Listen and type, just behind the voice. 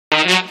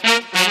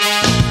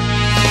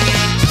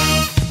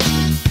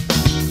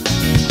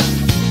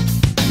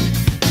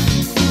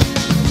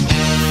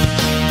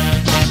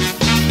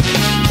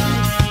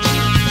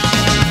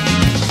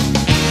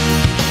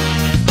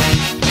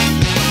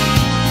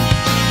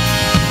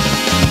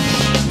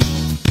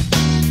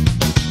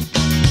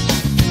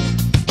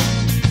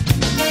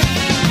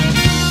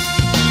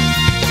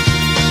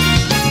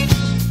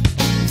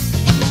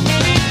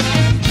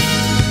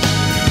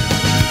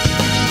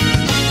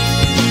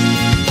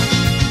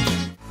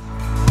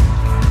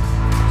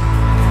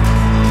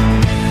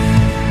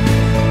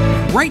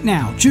Right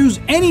now, choose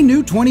any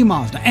new 20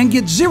 Mazda and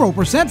get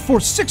 0% for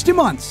 60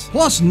 months,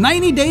 plus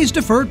 90 days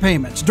deferred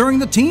payments during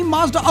the Team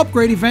Mazda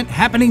upgrade event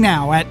happening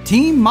now at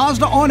Team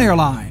Mazda on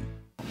Airline.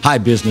 Hi,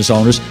 business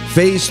owners.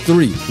 Phase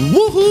 3.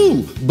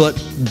 Woohoo! But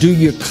do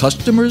your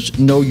customers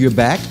know you're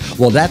back?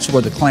 Well, that's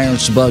where the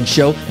Clarence Bug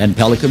Show and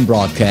Pelican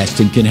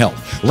Broadcasting can help.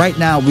 Right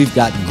now, we've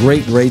got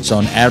great rates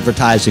on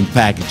advertising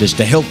packages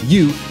to help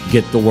you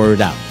get the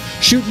word out.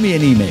 Shoot me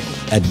an email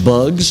at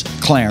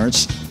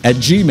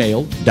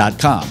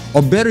bugsclarence@gmail.com.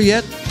 Or better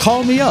yet,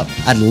 call me up.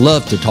 I'd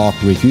love to talk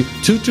with you.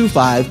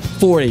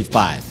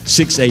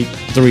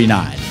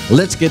 225-485-6839.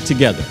 Let's get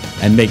together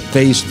and make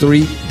Phase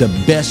 3 the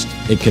best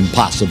it can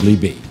possibly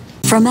be.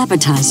 From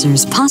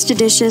appetizers, pasta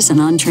dishes,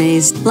 and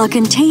entrees, La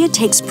Contea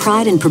takes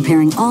pride in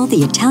preparing all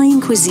the Italian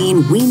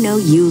cuisine we know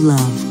you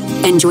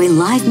love. Enjoy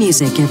live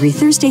music every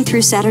Thursday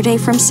through Saturday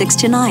from 6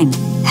 to 9,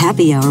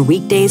 happy hour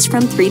weekdays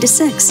from 3 to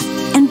 6,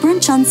 and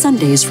brunch on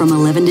Sundays from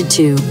 11 to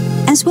 2,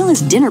 as well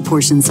as dinner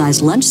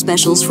portion-sized lunch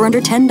specials for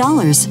under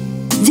 $10.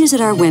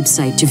 Visit our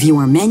website to view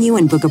our menu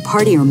and book a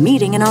party or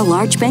meeting in our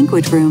large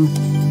banquet room.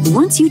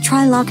 Once you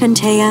try La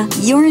Contea,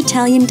 your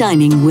Italian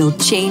dining will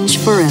change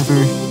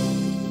forever.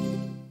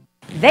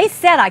 They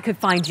said I could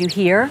find you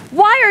here.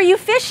 Why are you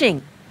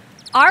fishing?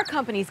 Our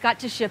company's got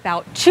to ship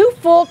out 2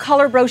 full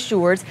color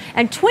brochures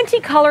and 20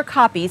 color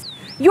copies.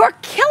 You're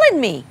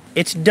killing me.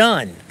 It's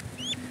done.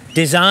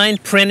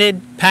 Designed,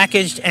 printed,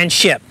 packaged, and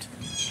shipped.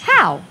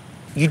 How?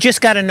 You just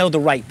got to know the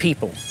right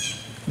people.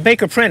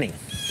 Baker Printing,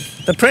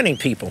 the printing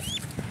people.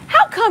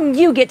 How come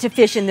you get to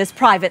fish in this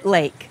private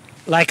lake?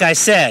 Like I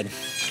said,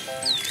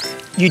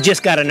 you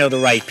just got to know the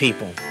right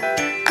people.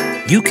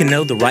 You can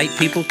know the right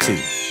people too.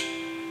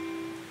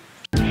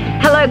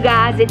 Hello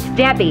guys, it's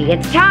Debbie.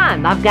 It's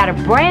time. I've got a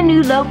brand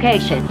new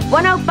location.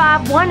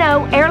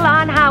 10510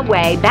 Airline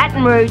Highway,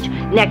 Baton Rouge,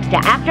 next to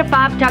After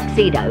 5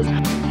 Tuxedos.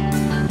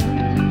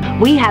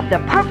 We have the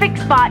perfect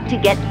spot to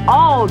get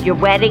all your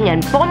wedding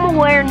and formal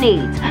wear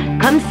needs.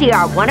 Come see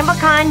our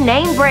one-of-a-kind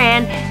name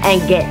brand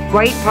and get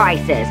great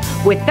prices.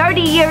 With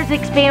 30 years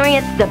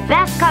experience, the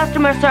best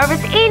customer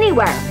service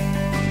anywhere.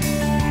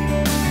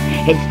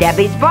 It's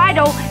Debbie's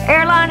Bridal,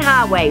 Airline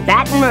Highway,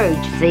 Baton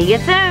Rouge. See you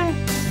soon.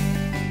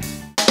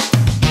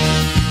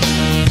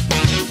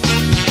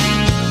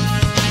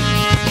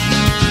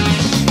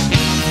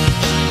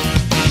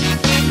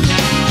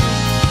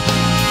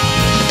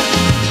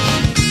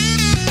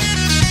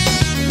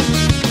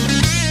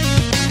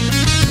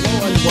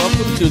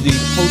 To the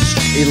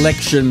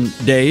post-election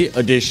day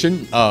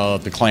edition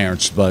of the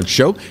Clarence Bug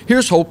Show.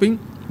 Here's hoping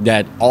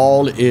that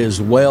all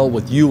is well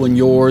with you and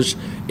yours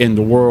in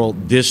the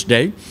world this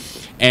day.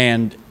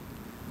 And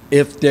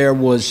if there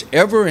was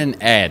ever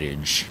an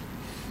adage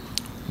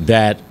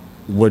that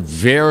would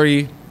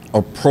very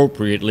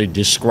appropriately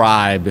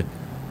describe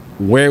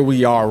where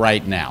we are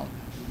right now,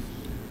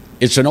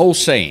 it's an old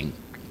saying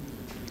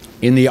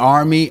in the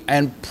Army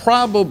and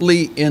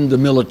probably in the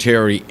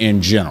military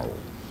in general.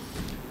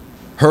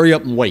 Hurry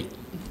up and wait.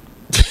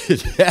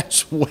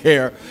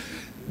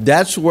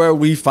 That's where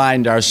we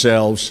find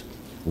ourselves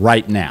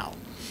right now.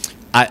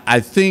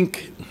 I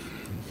think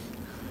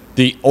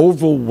the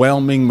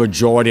overwhelming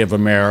majority of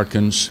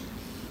Americans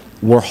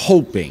were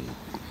hoping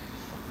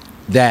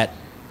that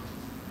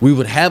we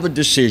would have a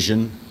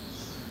decision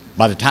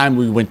by the time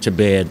we went to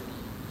bed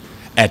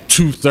at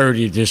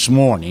 2:30 this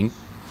morning.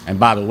 And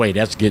by the way,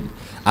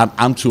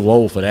 I'm too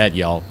old for that,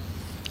 y'all.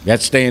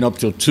 That's staying up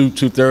till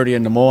 2:30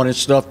 in the morning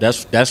stuff,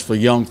 that's for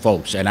young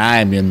folks. And I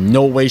am in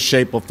no way,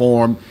 shape, or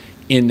form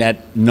in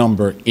that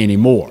number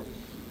anymore.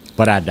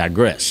 But I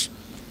digress.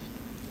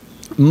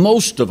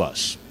 Most of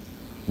us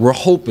were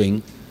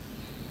hoping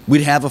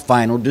we'd have a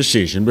final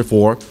decision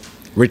before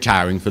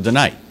retiring for the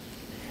night.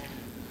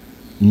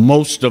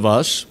 Most of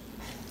us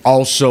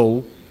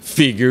also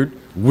figured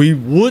we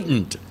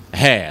wouldn't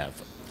have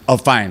a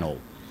final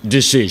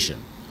decision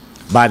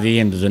by the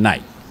end of the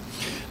night.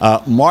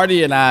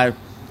 Marty and I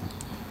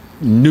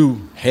knew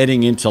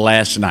heading into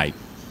last night,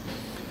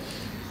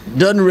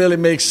 doesn't really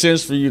make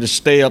sense for you to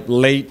stay up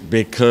late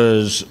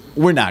because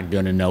we're not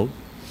going to know.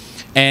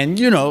 And,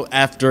 you know,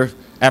 after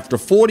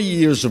 40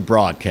 years of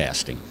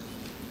broadcasting,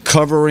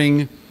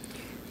 covering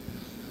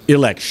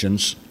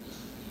elections,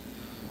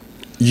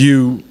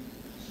 you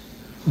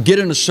get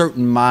in a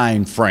certain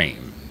mind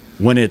frame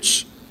when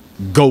it's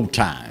go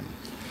time.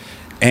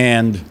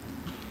 And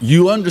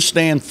you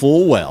understand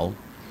full well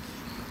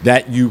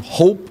that you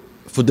hope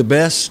for the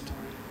best,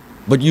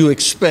 but you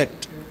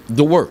expect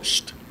the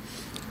worst.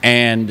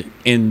 And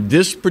in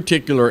this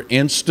particular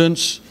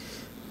instance,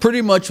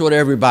 pretty much what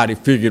everybody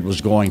figured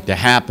was going to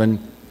happen,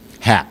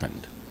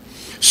 happened.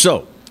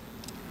 So,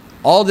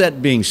 all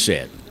that being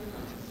said,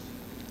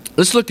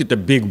 let's look at the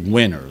big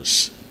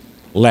winners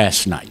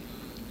last night.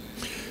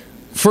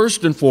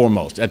 First and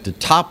foremost, at the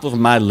top of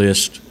my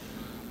list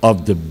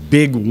of the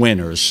big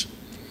winners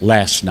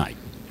last night,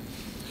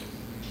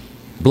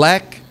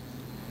 Black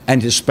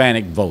and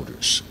Hispanic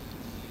voters.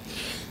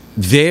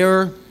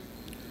 Their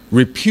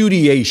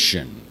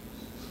repudiation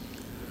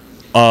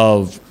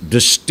of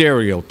the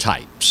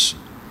stereotypes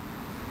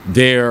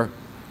their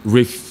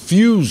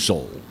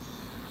refusal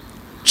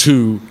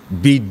to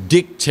be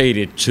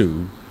dictated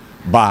to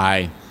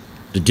by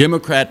the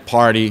Democrat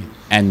Party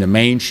and the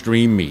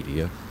mainstream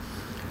media,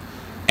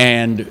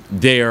 and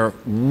their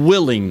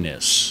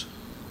willingness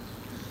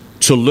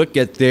to look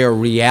at their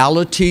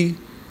reality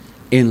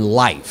in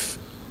life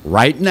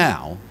right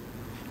now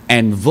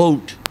and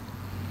vote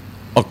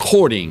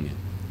according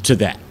to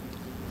that.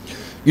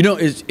 You know,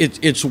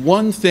 it's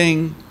one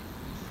thing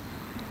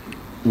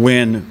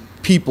when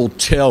people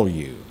tell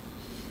you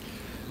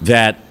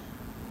that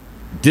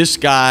this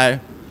guy,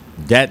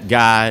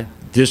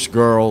 this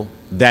girl,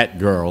 that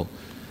girl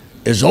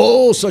is,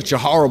 oh, such a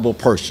horrible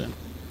person.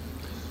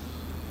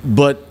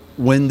 But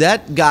when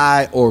that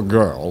guy or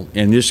girl,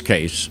 in this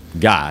case,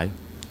 guy,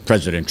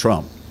 President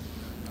Trump,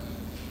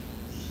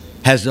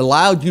 has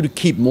allowed you to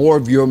keep more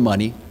of your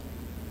money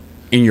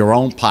in your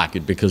own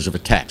pocket because of a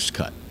tax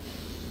cut,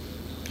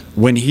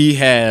 when he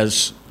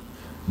has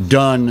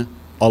done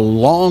a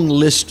long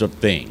list of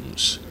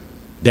things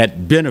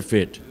that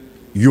benefit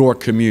your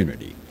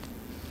community,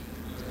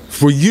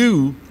 for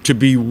you to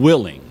be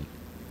willing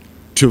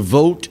to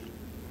vote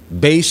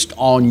based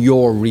on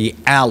your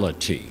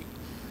reality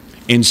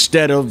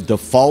instead of the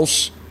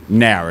false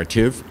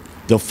narrative,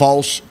 the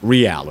false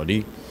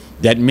reality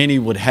that many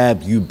would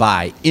have you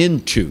buy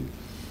into,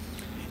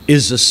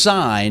 is a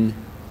sign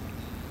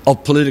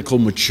of political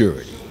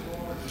maturity.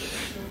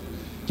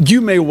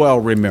 You may well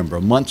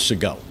remember months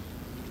ago,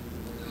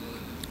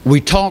 we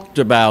talked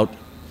about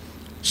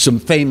some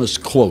famous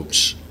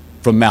quotes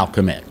from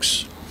Malcolm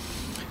X.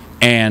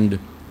 And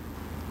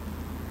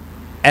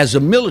as a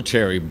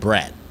military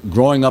brat,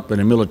 growing up in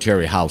a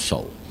military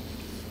household,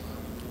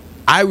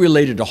 I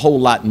related a whole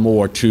lot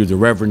more to the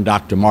Reverend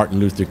Dr. Martin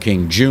Luther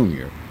King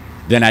Jr.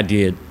 than I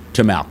did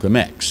to Malcolm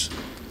X.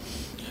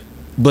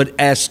 But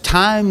as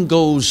time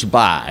goes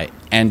by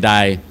and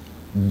I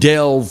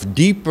delve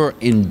deeper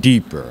and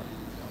deeper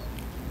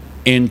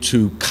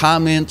into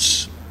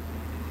comments,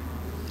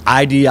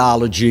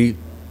 ideology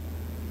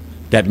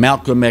that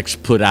Malcolm X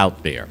put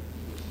out there,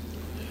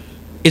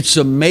 it's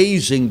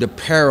amazing the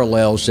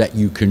parallels that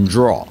you can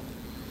draw.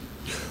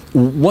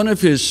 One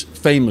of his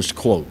famous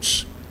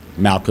quotes,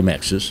 Malcolm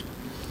X's,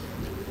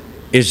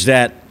 is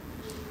that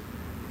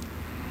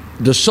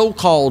the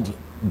so-called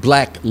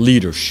black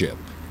leadership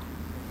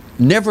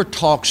never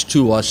talks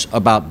to us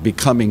about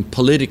becoming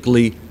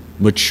politically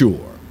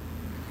mature.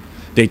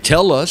 They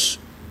tell us,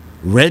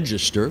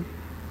 register,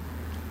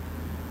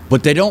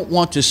 but they don't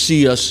want to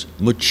see us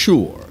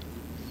mature.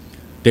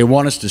 They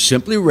want us to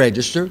simply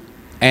register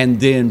and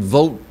then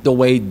vote the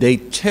way they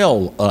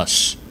tell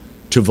us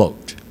to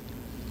vote.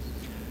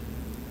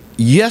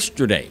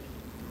 Yesterday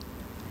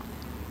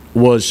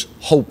was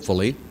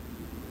hopefully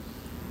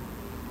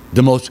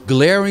the most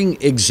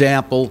glaring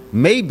example,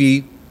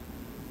 maybe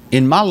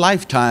in my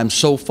lifetime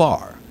so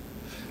far,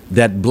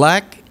 that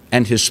black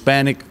and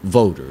Hispanic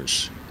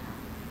voters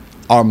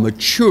are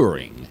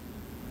maturing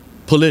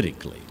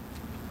politically,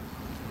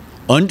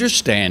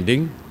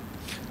 understanding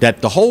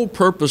that the whole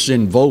purpose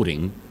in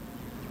voting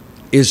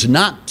is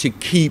not to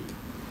keep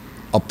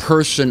a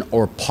person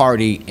or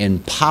party in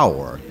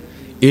power.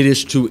 It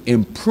is to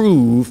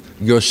improve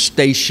your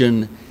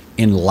station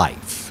in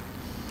life.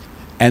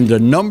 And the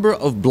number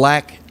of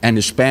black and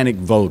Hispanic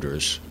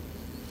voters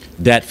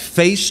that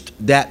faced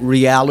that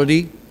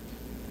reality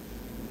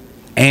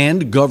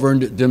and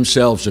governed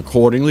themselves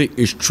accordingly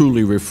is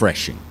truly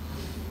refreshing.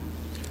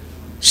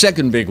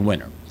 Second big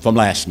winner from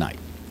last night,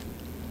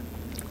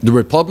 the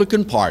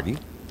Republican Party,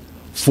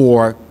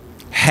 for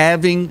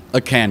having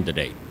a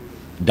candidate,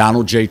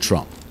 Donald J.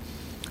 Trump,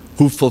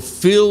 who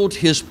fulfilled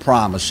his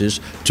promises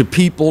to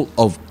people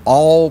of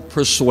all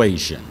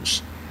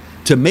persuasions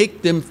to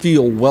make them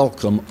feel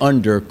welcome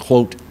under,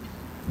 quote,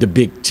 the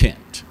big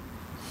tent.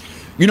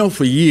 You know,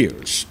 for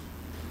years,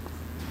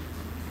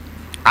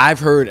 I've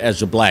heard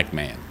as a black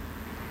man,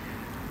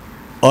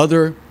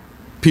 other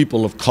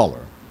people of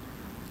color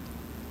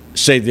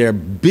say their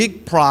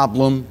big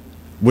problem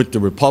with the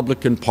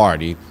Republican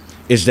Party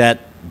is that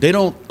they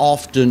don't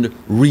often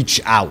reach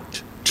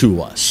out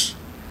to us.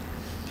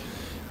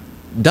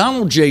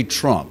 Donald J.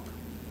 Trump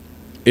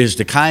is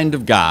the kind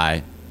of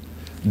guy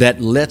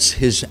that lets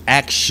his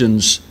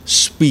actions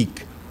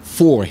speak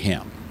for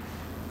him.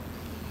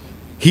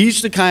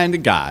 He's the kind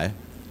of guy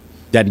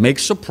that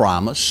makes a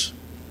promise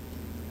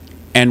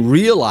and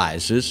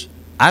realizes,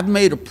 I've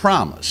made a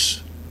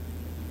promise.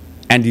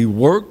 And he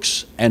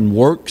works and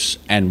works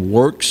and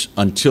works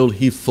until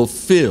he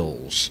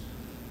fulfills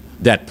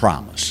that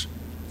promise.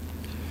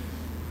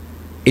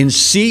 In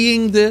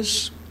seeing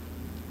this,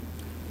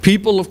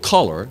 people of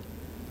color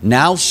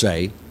now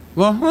say,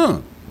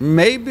 well,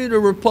 maybe the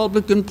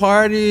Republican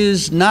Party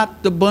is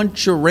not the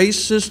bunch of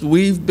racists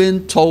we've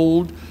been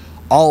told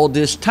all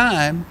this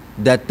time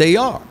that they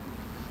are.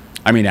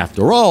 I mean,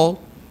 after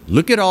all,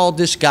 look at all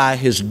this guy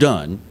has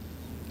done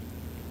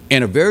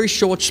in a very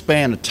short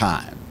span of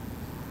time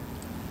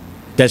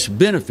that's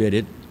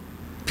benefited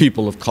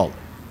people of color.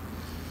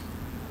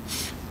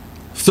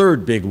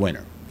 Third big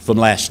winner from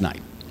last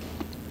night,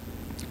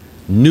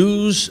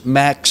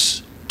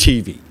 Newsmax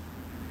TV.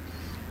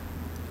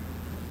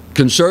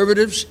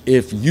 Conservatives,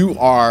 if you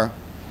are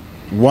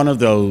one of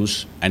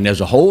those, and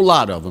there's a whole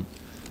lot of them,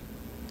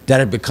 that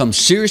have become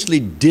seriously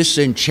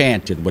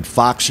disenchanted with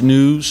Fox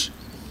News,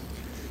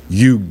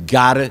 you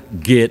gotta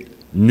get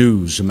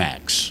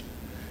Newsmax.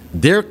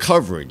 Their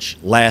coverage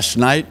last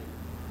night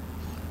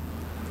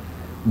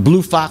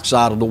blew Fox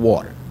out of the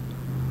water.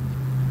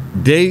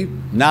 They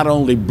not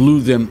only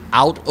blew them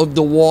out of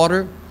the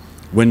water,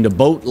 when the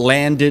boat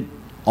landed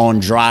on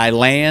dry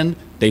land,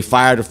 they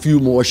fired a few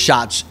more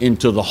shots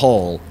into the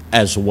hull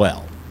as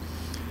well.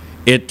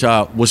 It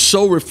was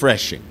so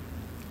refreshing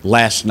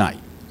last night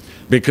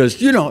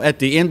because, you know, at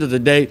the end of the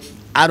day,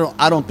 I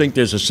don't think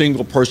there's a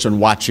single person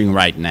watching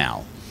right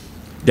now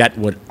that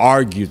would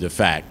argue the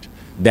fact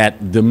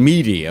that the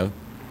media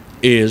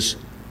is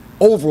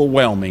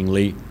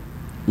overwhelmingly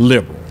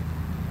liberal.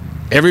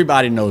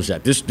 Everybody knows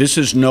that. This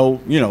is no,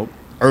 you know,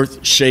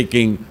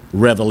 earth-shaking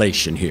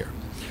revelation here.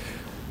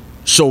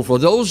 So for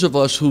those of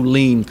us who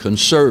lean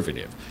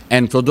conservative,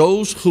 and for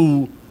those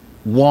who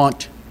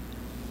want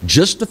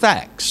just the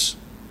facts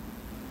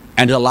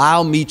and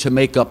allow me to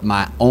make up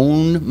my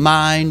own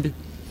mind,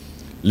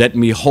 let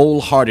me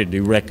wholeheartedly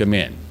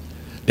recommend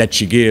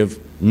that you give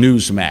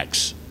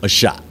Newsmax a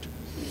shot.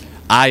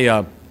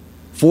 I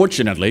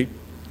fortunately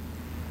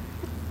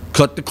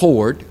cut the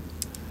cord,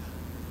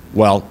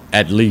 well,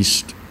 at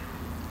least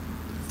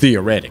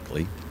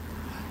theoretically,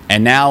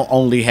 and now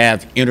only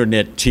have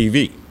internet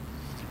TV.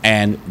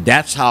 And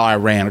that's how I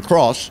ran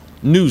across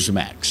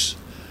Newsmax.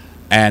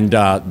 And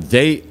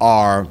they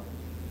are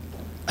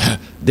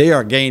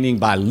gaining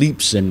by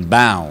leaps and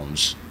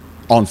bounds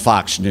on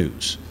Fox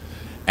News.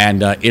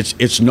 And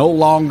it's no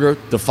longer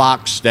the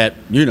Fox that,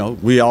 you know,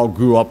 we all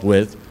grew up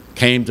with,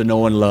 came to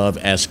know and love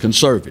as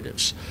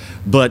conservatives.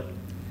 But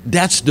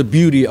that's the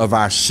beauty of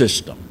our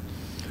system.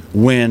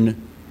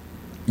 When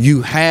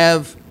you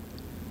have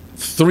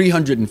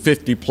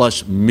 350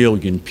 plus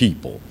million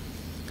people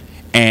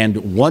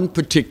and one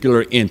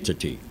particular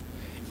entity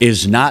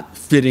is not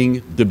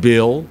fitting the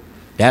bill,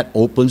 that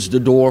opens the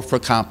door for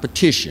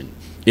competition.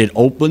 It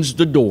opens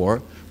the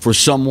door for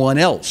someone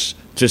else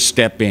to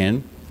step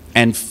in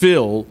and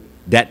fill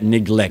that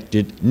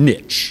neglected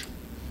niche.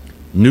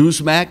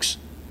 Newsmax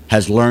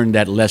has learned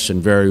that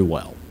lesson very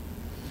well.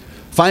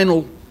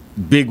 Final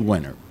big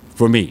winner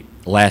for me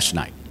last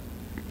night.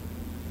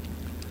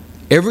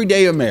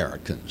 Everyday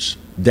Americans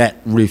that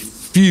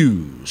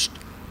refused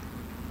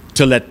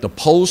to let the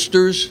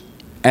pollsters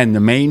and the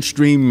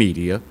mainstream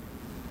media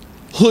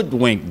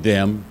hoodwink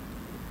them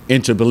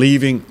into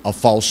believing a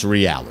false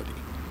reality.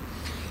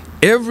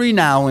 Every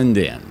now and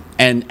then,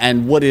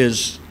 and what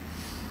is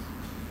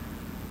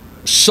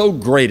so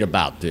great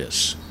about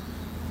this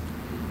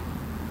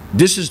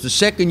is the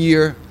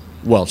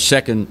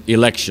second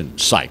election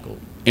cycle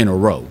in a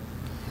row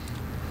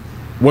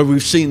where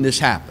we've seen this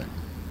happen.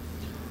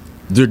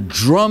 The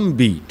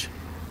drumbeat,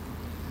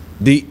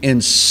 the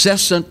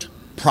incessant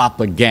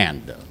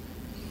propaganda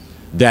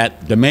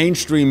that the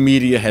mainstream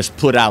media has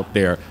put out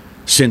there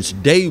since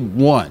day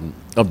one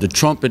of the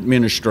Trump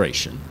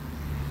administration,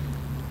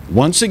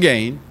 once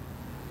again,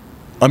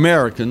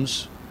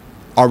 Americans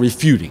are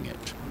refuting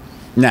it.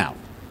 Now,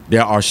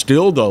 there are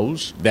still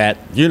those that,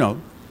 you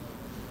know,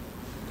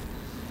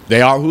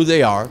 they are who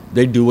they are.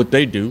 They do what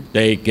they do.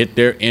 They get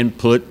their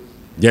input,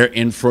 their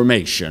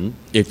information,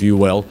 if you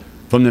will,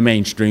 from the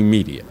mainstream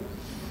media.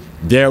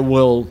 There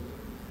will,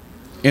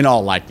 in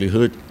all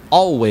likelihood,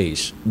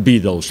 always be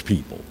those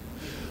people.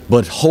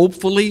 But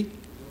hopefully,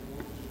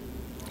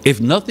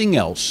 if nothing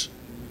else,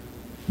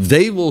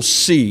 they will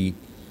see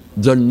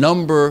the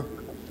number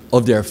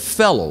of their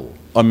fellow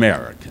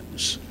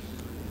Americans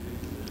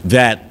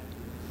that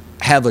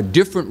have a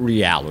different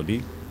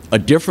reality, a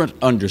different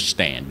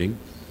understanding,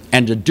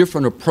 and a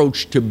different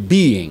approach to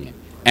being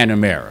an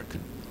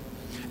American.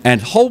 And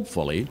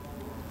hopefully,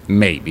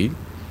 maybe,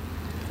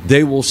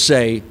 they will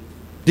say,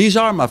 these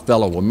are my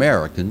fellow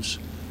Americans.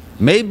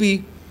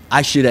 Maybe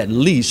I should at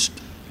least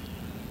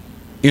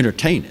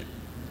entertain it.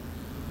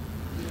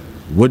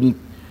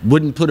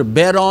 Wouldn't put a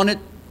bet on it,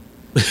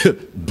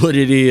 but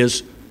it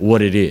is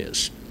what it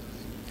is.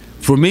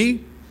 For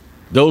me,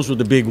 those were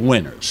the big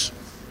winners.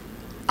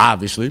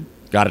 Obviously,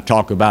 got to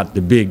talk about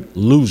the big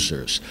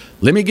losers.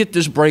 Let me get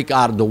this break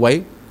out of the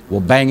way.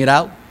 We'll bang it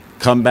out,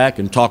 come back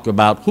and talk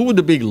about who were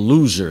the big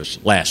losers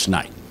last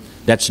night.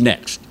 That's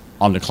next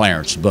on the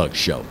Clarence Bugg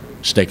Show.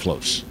 Stay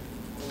close.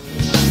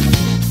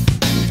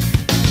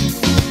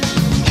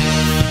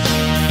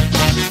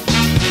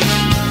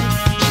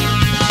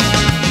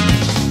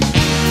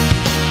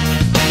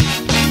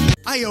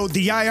 I owe owed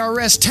the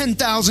IRS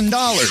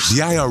 $10,000.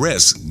 The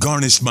IRS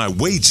garnished my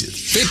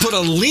wages. They put a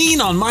lien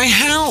on my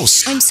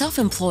house. I'm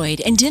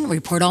self-employed and didn't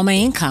report all my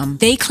income.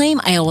 They claim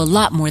I owe a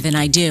lot more than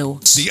I do.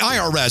 The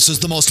IRS is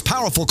the most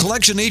powerful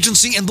collection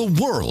agency in the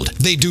world.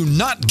 They do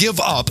not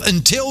give up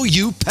until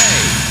you pay.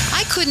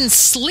 I couldn't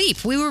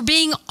sleep. We were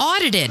being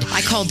audited.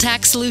 I called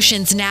Tax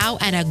Solutions Now,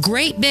 and a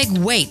great big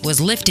weight was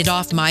lifted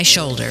off my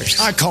shoulders.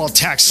 I called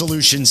Tax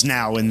Solutions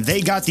Now, and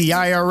they got the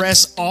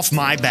IRS off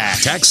my back.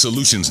 Tax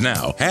Solutions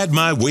Now had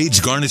my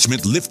wage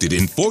garnishment lifted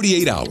in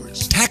 48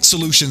 hours. Tax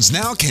Solutions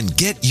Now can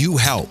get you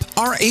help.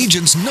 Our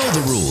agents know the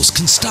rules,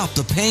 can stop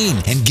the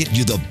pain, and get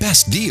you the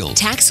best deal.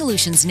 Tax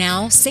Solutions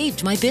Now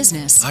saved my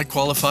business. I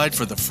qualified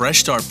for the Fresh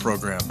Start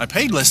program. I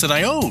paid less than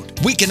I owed.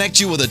 We connect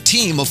you with a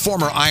team of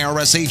former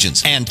IRS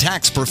agents and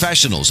tax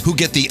professionals who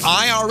get the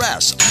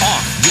IRS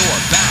off your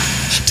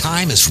back.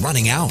 Time is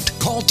running out.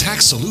 Call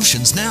Tax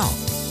Solutions now.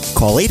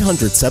 Call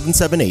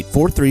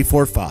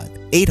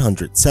 800-778-4345.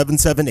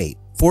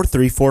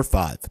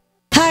 800-778-4345.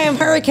 Hi, I'm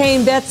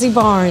Hurricane Betsy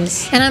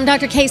Barnes. And I'm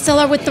Dr. Kay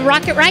Siller with The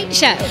Rocket Right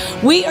Show.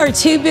 We are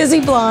two busy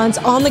blondes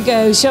on the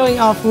go showing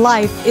off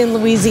life in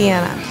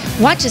Louisiana.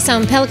 Watch us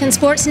on Pelican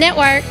Sports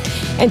Network.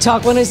 And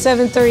Talk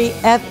 107.3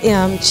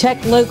 FM.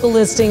 Check local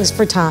listings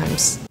for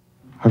times.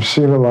 I've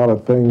seen a lot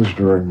of things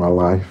during my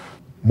life,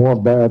 more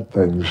bad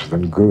things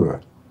than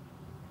good.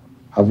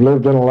 I've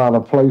lived in a lot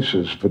of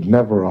places, but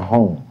never a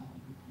home.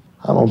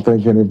 I don't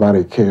think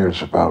anybody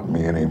cares about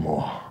me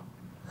anymore.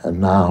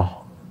 And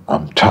now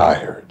I'm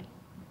tired.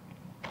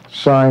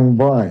 Signed,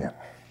 Brian,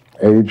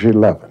 age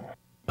 11.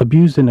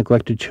 Abused and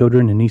neglected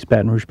children in East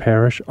Baton Rouge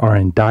Parish are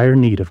in dire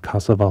need of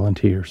CASA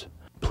volunteers.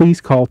 Please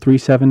call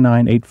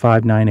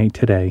 379-8598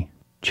 today.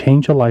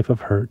 Change a life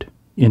of hurt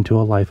into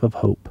a life of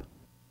hope.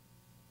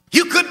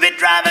 You could be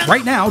driving.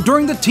 Right now,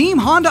 during the Team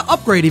Honda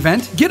Upgrade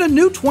event, get a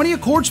new 20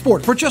 Accord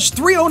Sport for just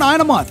 $309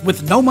 a month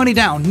with no money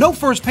down, no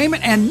first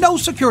payment, and no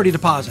security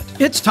deposit.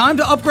 It's time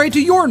to upgrade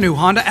to your new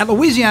Honda at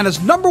Louisiana's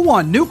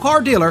 #1 new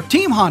car dealer,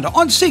 Team Honda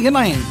on Segan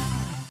Lane.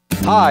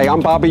 Hi, I'm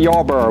Bobby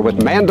Yarborough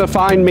with Manda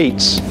Fine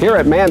Meats. Here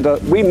at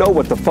Manda, we know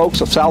what the folks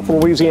of South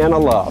Louisiana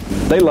love.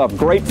 They love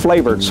great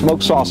flavored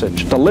smoked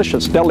sausage,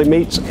 delicious deli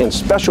meats, and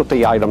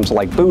specialty items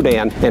like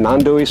boudin and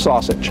andouille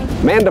sausage.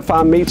 Manda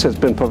Fine Meats has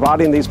been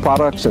providing these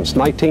products since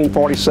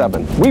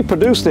 1947. We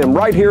produce them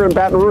right here in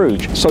Baton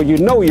Rouge, so you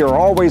know you're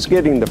always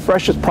getting the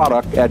freshest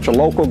product at your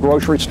local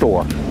grocery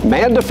store.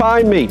 Manda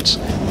Fine Meats.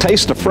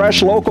 Taste the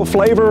fresh local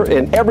flavor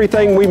in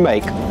everything we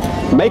make.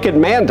 Make it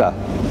Manda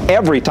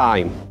every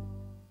time.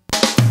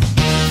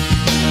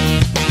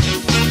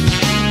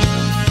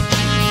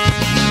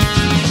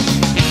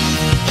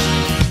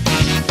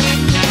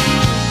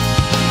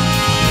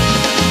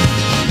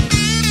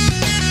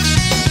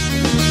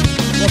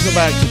 Welcome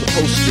back to the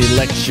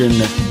post-election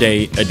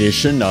day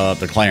edition of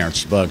the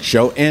Clarence Bug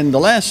Show. In the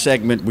last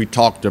segment, we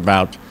talked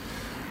about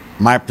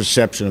my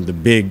perception of the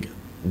big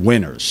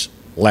winners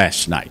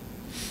last night.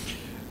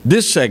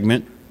 This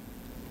segment,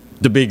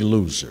 the big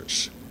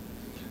losers.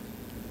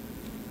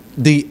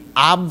 The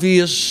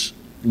obvious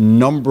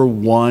number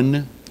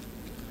one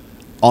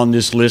on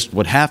this list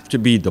would have to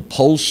be the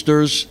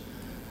pollsters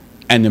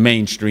and the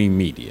mainstream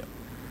media.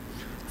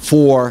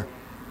 For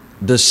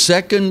the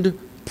second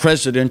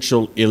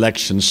presidential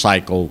election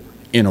cycle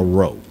in a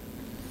row,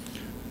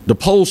 the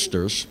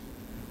pollsters,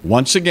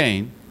 once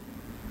again,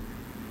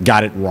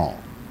 got it wrong.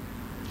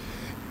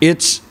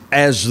 It's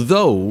as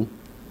though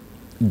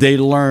they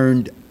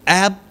learned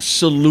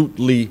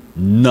absolutely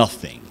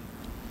nothing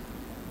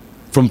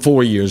from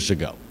 4 years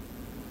ago.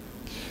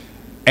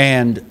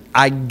 And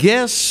I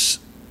guess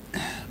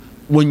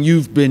when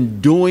you've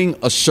been doing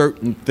a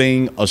certain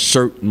thing a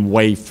certain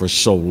way for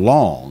so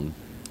long,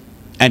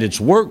 and it's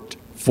worked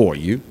for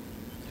you,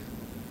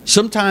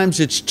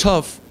 sometimes it's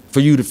tough for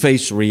you to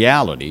face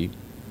reality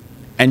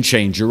and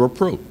change your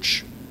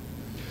approach.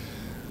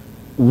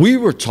 We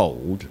were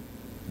told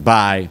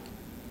by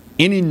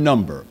any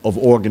number of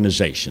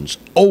organizations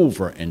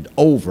over and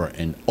over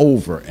and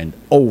over and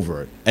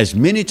over, as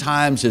many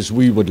times as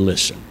we would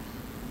listen,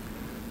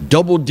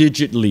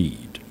 double-digit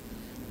lead,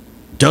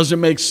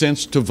 doesn't make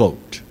sense to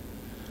vote.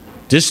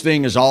 This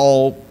thing is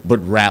all but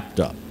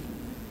wrapped up.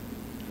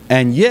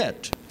 And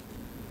yet,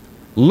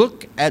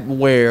 look at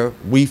where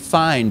we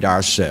find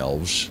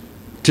ourselves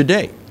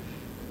today.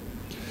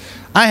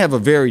 I have a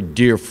very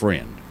dear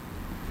friend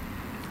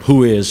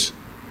who is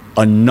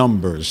a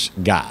numbers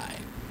guy.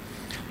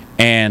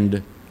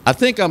 And I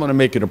think I'm going to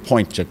make it a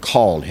point to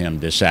call him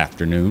this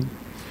afternoon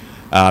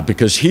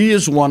because he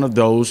is one of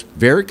those,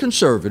 very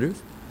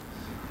conservative,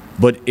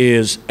 but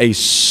is a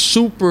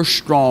super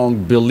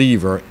strong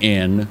believer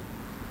in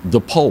the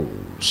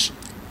polls.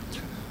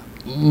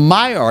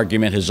 My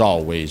argument has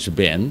always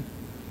been,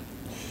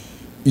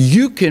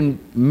 you can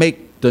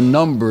make the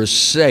numbers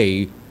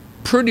say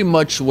pretty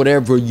much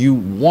whatever you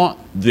want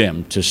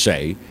them to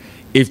say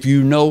if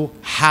you know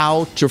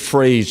how to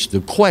phrase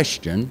the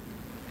question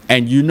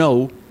and you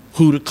know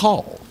who to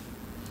call.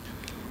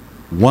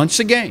 Once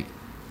again,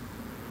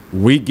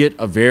 we get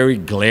a very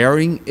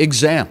glaring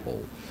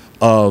example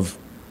of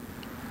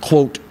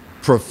quote,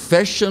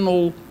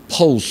 professional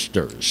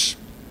pollsters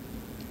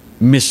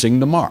missing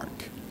the mark.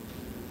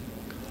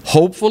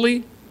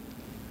 Hopefully,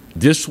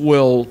 this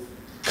will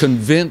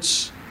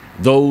convince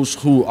those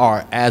who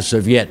are as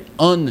of yet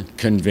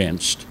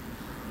unconvinced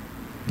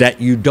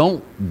that you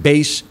don't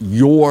base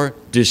your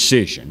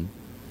decision,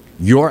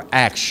 your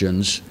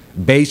actions,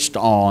 based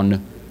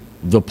on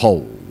the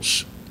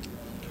polls.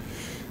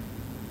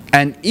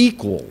 An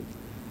equal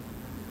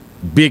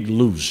big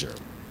loser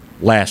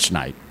last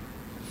night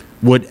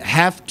would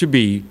have to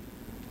be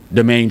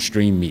the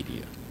mainstream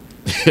media.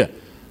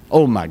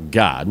 Oh my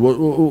God,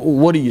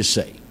 what do you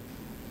say?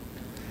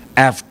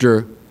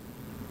 After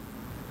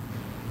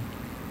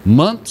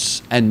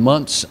months and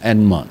months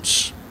and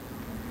months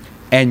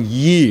and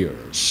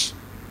years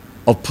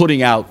of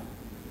putting out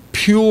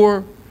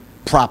pure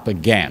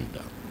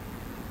propaganda,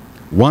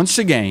 once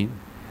again,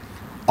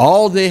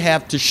 all they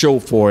have to show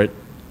for it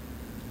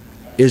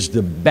is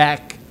the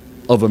back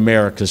of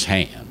America's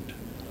hand.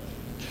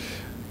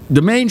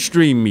 The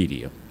mainstream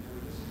media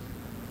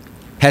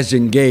has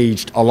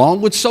engaged,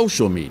 along with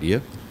social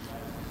media,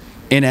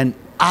 in an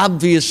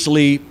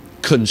obviously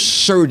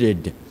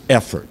concerted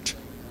effort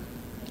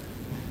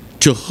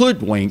to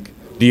hoodwink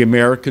the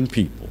American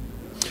people.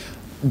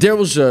 There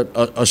was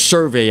a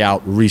survey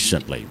out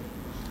recently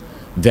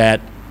that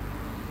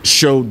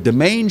showed the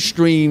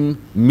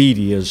mainstream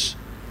media's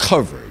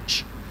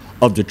coverage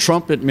of the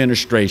Trump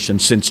administration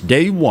since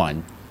day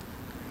one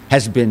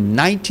has been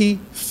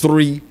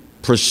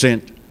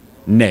 93%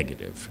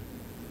 negative.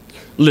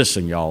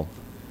 Listen, y'all,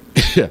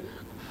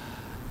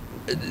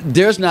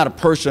 there's not a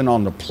person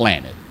on the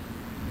planet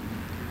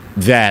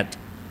that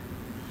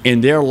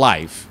in their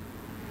life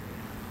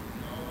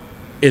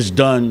is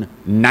done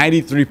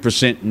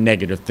 93%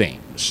 negative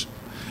things.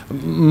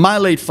 My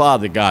late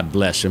father, God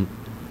bless him,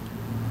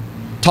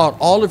 taught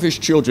all of his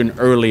children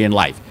early in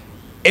life,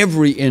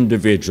 every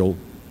individual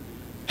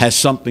has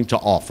something to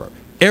offer.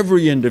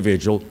 Every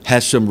individual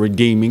has some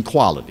redeeming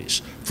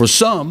qualities. For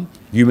some,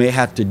 you may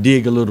have to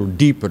dig a little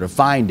deeper to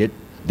find it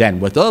than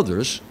with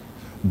others,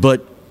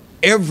 but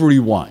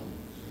everyone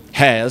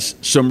has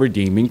some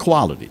redeeming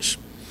qualities.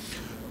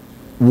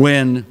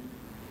 When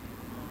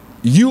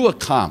you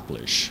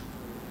accomplish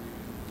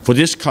for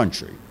this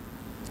country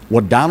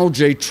what Donald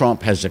J.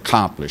 Trump has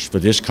accomplished for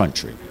this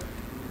country,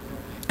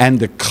 and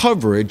the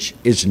coverage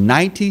is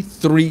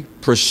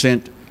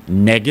 93%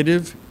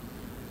 negative,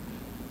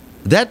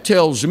 that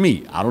tells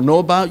me, I don't know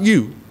about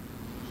you,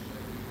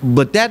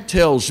 but that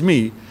tells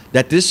me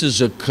that this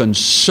is a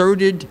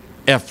concerted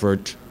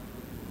effort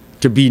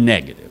to be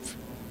negative.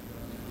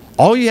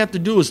 All you have to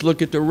do is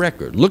look at the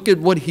record. Look at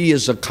what he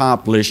has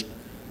accomplished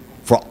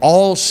for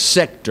all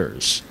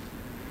sectors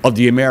of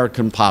the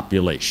American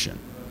population.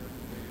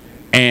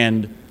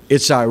 And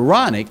it's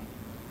ironic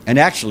and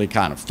actually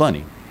kind of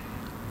funny.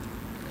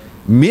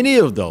 Many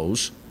of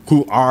those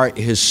who are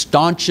his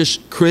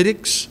staunchest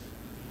critics,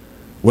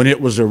 when it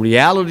was a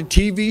reality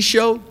TV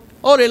show,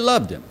 oh, they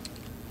loved him.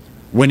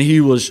 When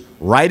he was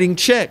writing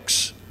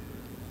checks,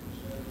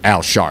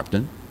 Al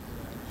Sharpton,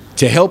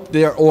 to help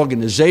their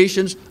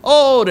organizations,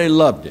 oh, they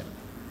loved him.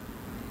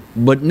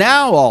 But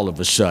now, all of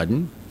a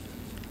sudden,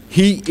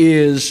 he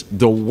is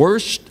the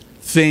worst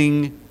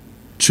thing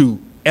to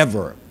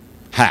ever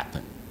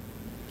happen.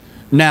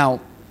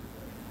 Now,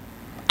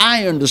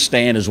 I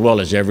understand as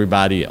well as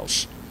everybody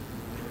else,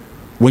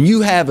 when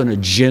you have an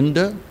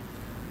agenda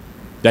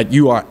that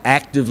you are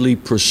actively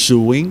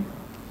pursuing,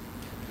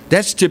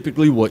 that's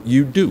typically what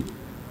you do.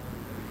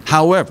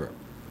 However,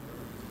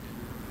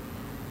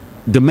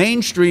 the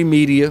mainstream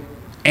media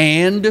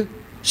and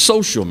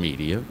social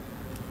media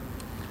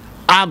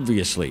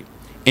obviously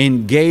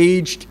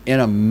engaged in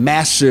a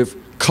massive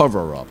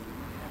cover-up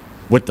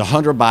with the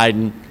Hunter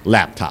Biden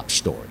laptop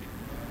story.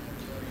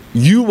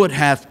 You would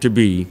have to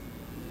be,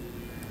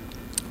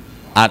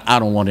 I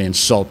don't want to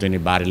insult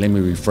anybody, let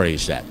me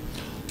rephrase that.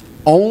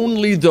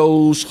 Only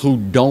those who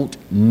don't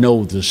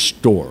know the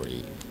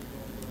story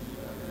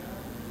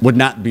would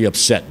not be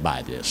upset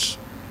by this.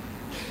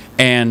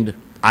 And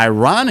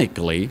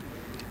ironically,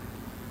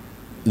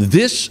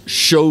 this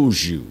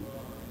shows you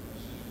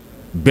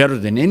better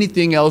than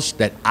anything else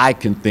that I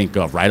can think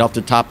of right off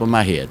the top of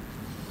my head,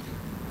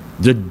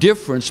 the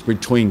difference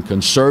between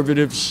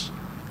conservatives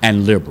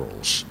and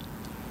liberals.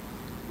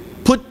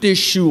 Put this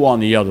shoe on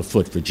the other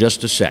foot for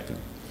just a second.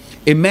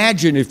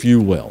 Imagine, if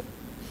you will,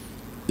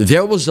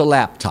 there was a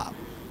laptop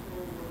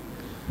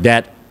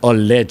that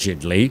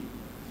allegedly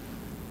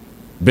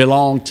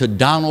belonged to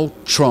Donald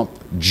Trump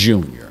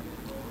Jr.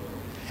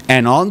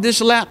 And on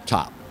this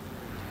laptop,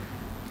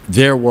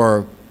 there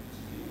were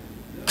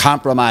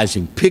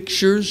compromising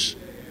pictures,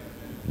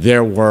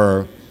 there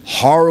were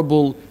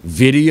horrible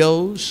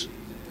videos,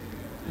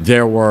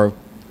 there were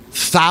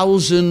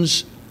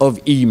thousands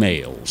of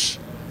emails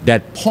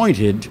that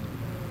pointed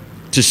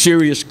to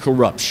serious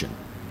corruption.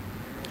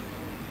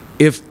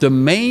 If the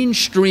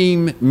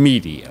mainstream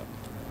media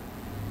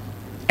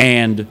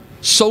and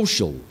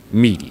social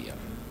media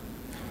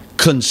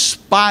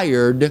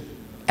conspired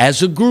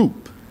as a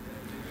group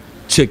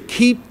to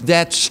keep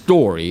that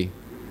story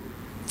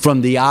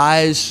from the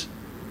eyes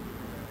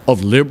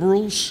of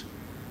liberals,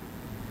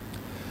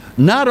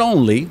 not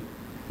only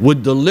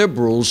would the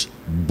liberals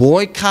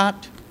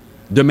boycott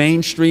the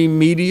mainstream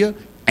media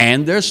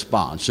and their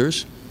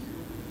sponsors,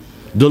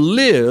 the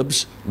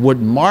libs would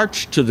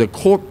march to the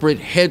corporate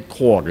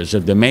headquarters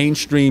of the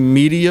mainstream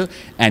media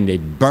and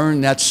they'd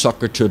burn that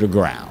sucker to the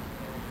ground.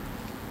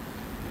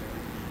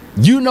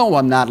 You know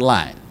I'm not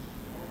lying.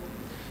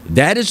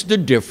 That is the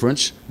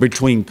difference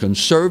between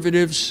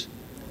conservatives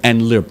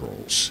and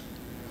liberals.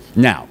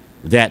 Now,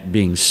 that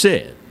being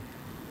said,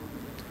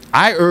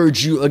 I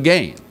urge you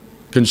again,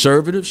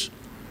 conservatives,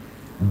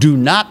 do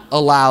not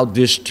allow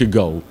this to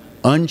go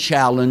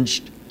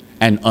unchallenged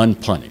and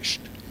unpunished.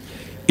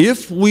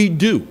 If we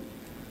do,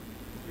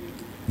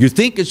 you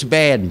think it's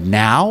bad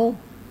now?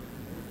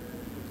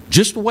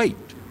 Just wait.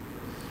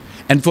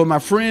 And for my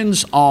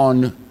friends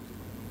on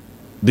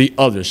the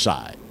other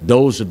side,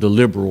 those of the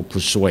liberal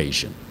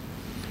persuasion,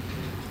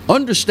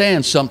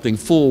 understand something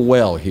full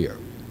well here.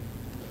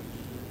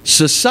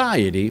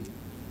 Society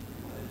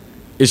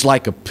is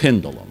like a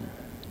pendulum.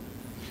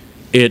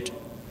 It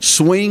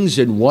swings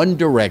in one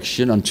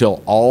direction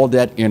until all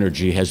that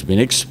energy has been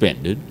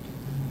expended,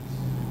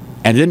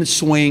 and then it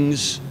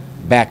swings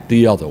back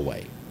the other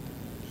way.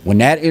 When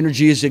that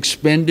energy is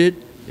expended,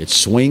 it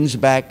swings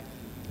back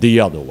the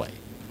other way.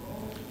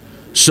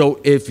 So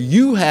if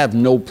you have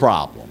no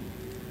problem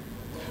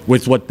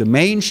with what the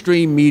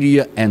mainstream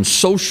media and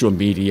social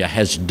media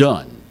has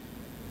done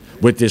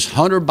with this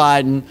Hunter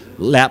Biden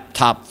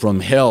laptop from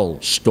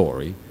hell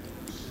story,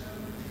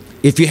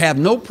 if you have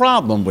no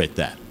problem with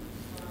that,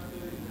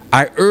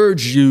 I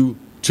urge you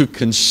to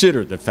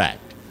consider the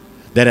fact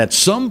that at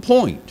some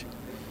point,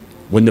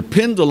 when the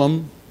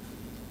pendulum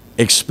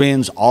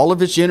expends all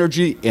of its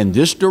energy in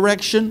this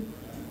direction,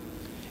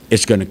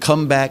 it's going to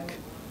come back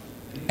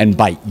and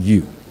bite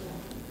you.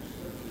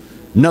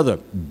 Another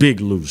big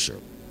loser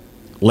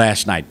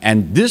last night,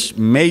 and this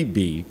may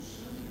be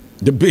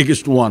the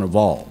biggest one of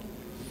all.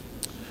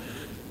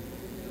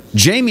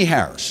 Jamie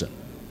Harrison,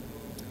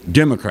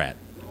 Democrat,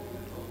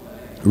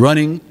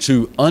 running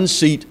to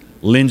unseat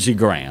Lindsey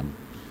Graham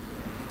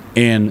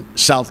in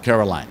South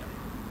Carolina.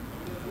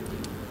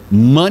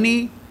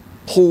 Money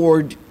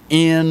poured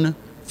in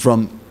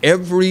from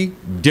every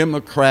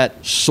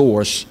Democrat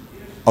source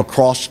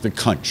across the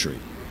country.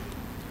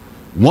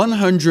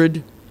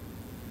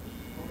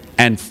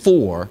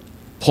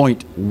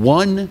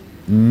 $104.1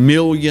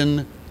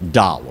 million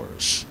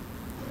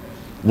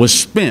was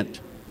spent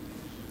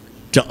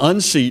to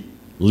unseat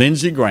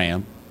Lindsey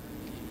Graham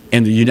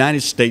in the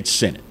United States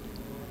Senate.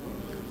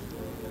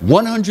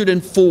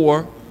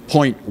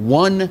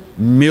 $104.1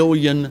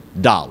 million.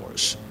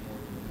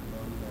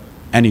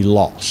 And he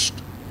lost.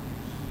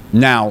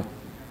 Now,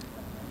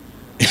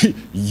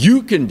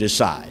 you can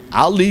decide.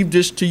 I'll leave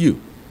this to you.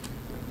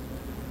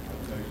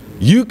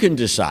 You can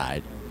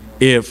decide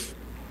if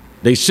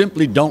they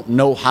simply don't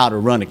know how to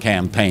run a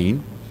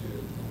campaign,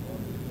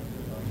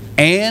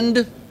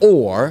 and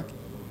or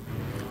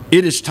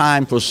it is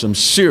time for some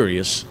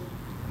serious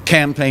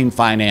campaign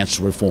finance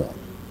reform.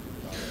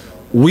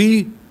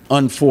 We,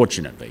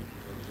 unfortunately,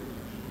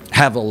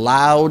 have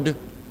allowed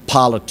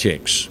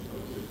politics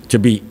to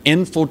be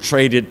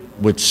infiltrated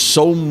with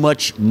so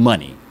much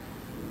money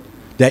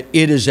that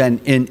it is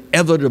an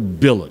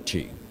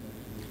inevitability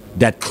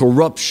that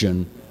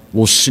corruption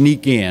will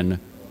sneak in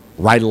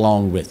right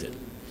along with it.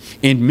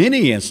 In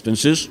many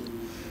instances,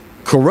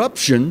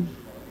 corruption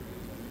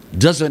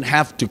doesn't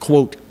have to,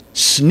 quote,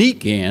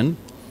 sneak in.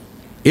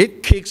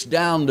 It kicks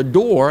down the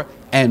door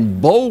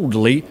and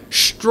boldly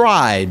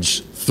strides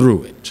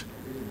through it.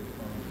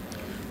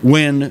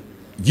 When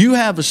you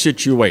have a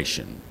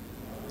situation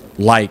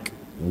like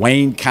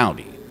Wayne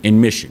County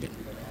in Michigan,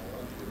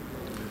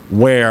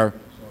 where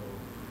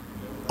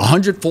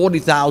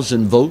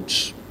 140,000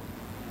 votes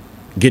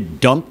get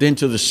dumped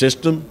into the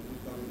system,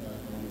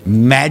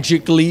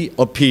 magically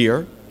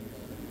appear,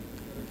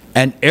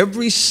 and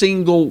every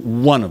single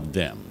one of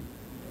them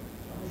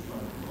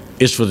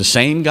is for the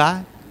same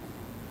guy.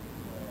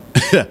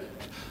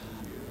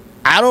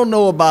 I don't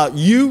know about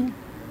you,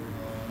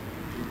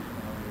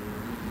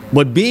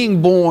 but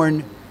being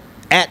born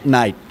at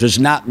night does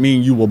not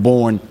mean you were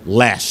born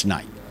last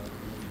night.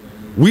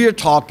 We are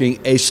talking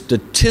a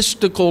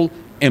statistical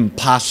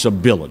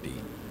impossibility.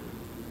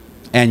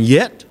 And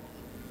yet,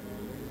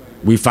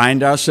 we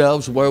find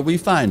ourselves where we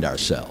find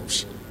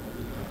ourselves.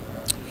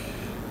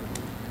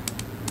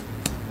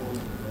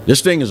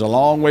 This thing is a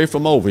long way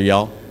from over,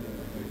 y'all.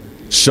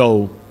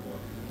 So,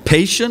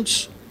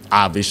 patience,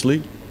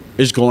 obviously,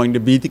 is going to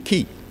be the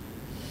key.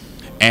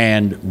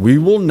 And we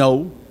will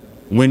know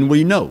when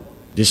we know.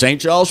 This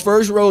ain't y'all's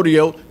first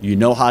rodeo. You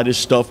know how this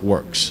stuff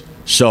works.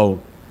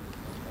 So,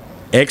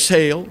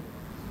 exhale,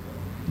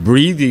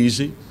 breathe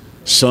easy.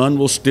 Sun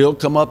will still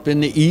come up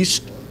in the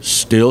east,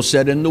 still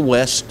set in the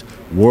west.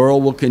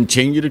 World will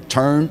continue to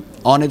turn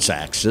on its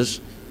axis,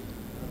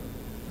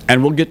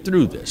 and we'll get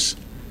through this.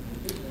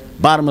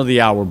 Bottom of the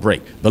hour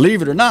break.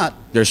 Believe it or not,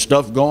 there's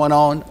stuff going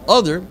on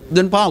other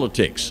than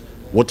politics.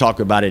 We'll talk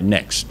about it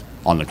next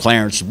on the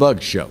Clarence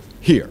Bug Show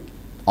here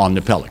on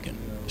the Pelican.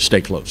 Stay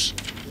close.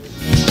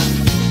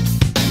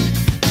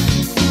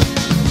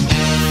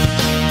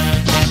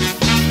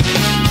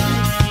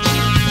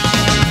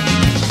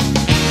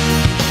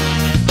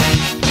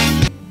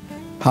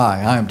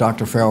 Hi, I am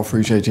Dr. Farrell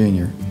Frugier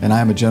Jr., and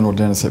I am a general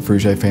dentist at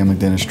Frugier Family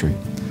Dentistry.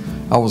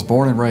 I was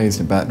born and raised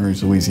in Baton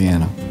Rouge,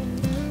 Louisiana.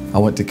 I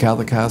went to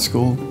Catholic High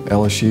School,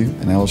 LSU,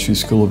 and LSU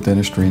School of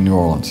Dentistry in New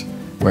Orleans,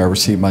 where I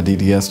received my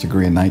DDS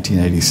degree in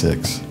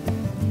 1986.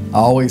 I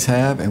always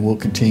have and will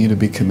continue to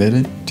be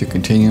committed to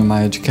continuing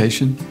my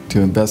education, to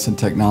invest in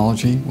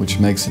technology which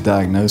makes the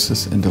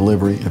diagnosis and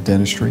delivery of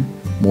dentistry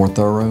more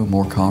thorough,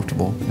 more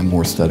comfortable, and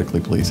more aesthetically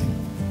pleasing.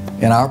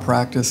 In our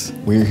practice,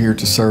 we are here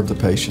to serve the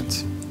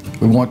patients.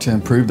 We want to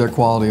improve their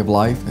quality of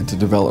life and to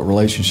develop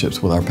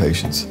relationships with our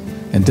patients.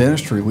 In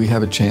dentistry, we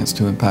have a chance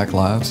to impact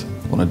lives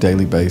on a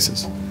daily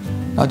basis,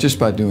 not just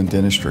by doing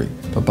dentistry,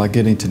 but by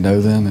getting to know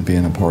them and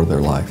being a part of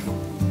their life.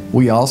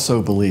 We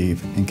also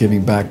believe in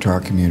giving back to our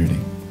community.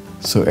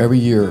 So every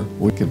year,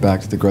 we give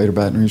back to the Greater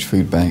Baton Rouge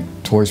Food Bank,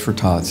 Toys for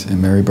Tots,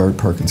 and Mary Bird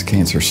Perkins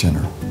Cancer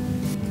Center.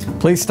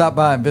 Please stop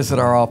by and visit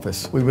our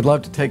office. We would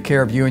love to take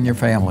care of you and your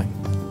family.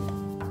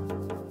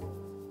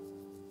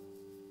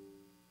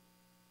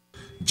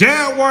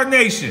 Jaguar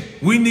Nation,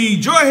 we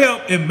need your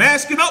help in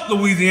masking up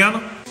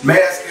Louisiana.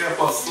 Masking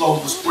up us slow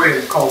the spread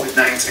of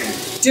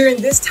COVID-19.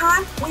 During this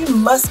time, we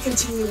must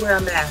continue to wear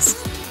a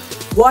mask,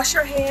 wash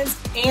our hands,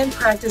 and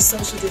practice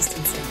social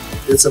distancing.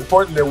 It's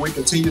important that we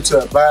continue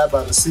to abide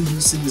by the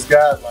CDC's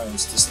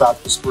guidelines to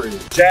stop the spread.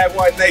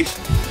 Jaguar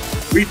Nation,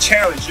 we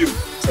challenge you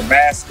to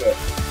mask up.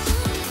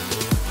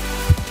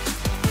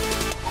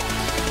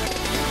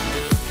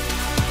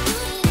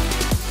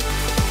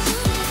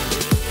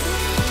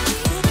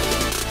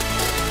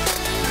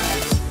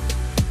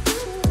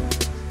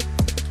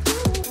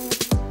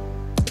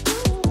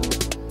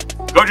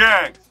 Go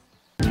Jags!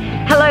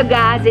 Hello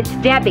guys, it's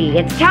Debbie.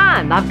 It's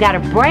time. I've got a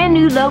brand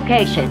new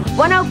location.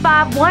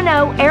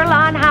 10510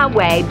 Airline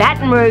Highway,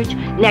 Baton Rouge,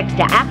 next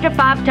to After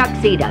 5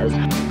 Tuxedos.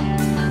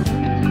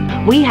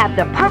 We have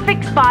the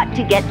perfect spot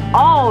to get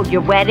all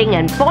your wedding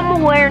and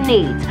formal wear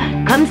needs.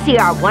 Come see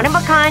our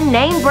one-of-a-kind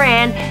name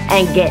brand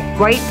and get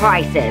great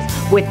prices.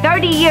 With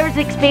 30 years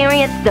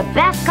experience, the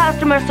best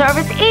customer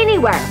service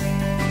anywhere.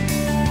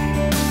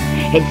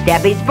 It's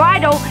Debbie's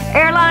Bridal,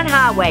 Airline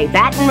Highway,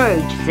 Baton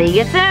Rouge. See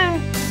you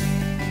soon.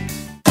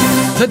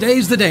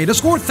 Today's the day to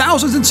score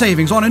thousands in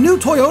savings on a new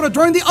Toyota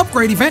during the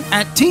upgrade event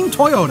at Team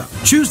Toyota.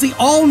 Choose the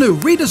all-new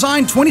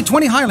redesigned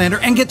 2020 Highlander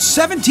and get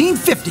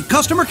 $1,750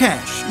 customer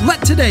cash.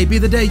 Let today be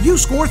the day you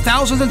score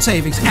thousands in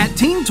savings at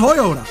Team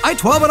Toyota.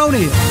 I-12 at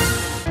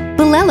O'Neill.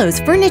 Belello's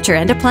Furniture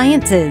and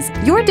Appliances.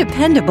 Your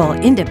dependable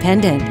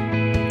independent.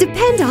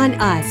 Depend on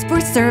us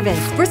for service,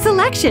 for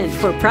selection,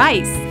 for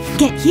price.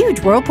 Get huge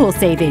Whirlpool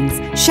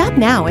savings. Shop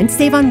now and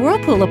save on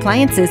Whirlpool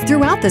appliances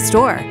throughout the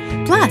store.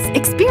 Plus,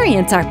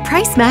 experience our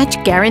price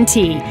match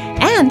guarantee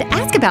and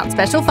ask about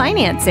special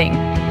financing.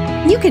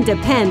 You can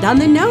depend on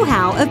the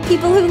know-how of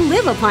people who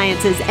live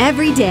appliances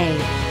every day.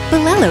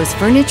 Belello's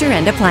Furniture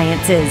and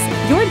Appliances.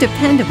 Your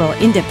dependable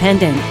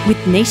independent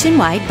with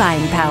nationwide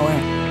buying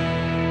power.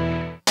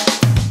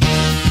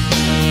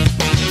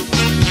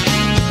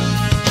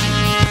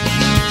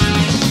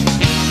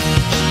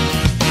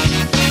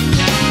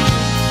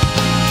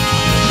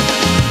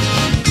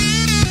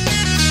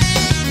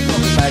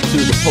 To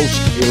the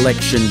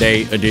post-election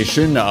day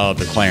edition of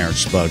the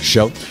Clarence Bug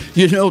Show.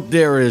 You know,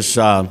 there is,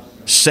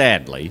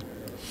 sadly,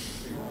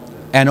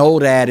 an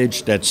old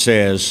adage that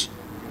says,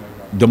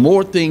 the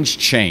more things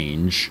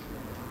change,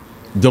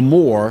 the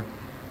more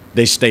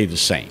they stay the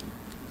same.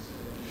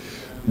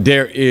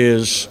 There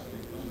is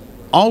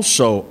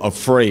also a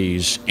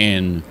phrase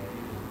in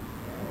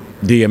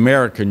the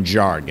American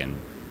jargon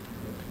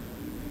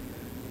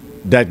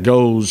that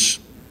goes,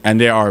 and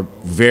there are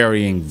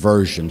varying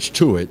versions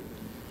to it,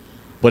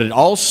 but it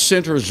all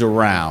centers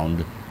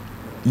around,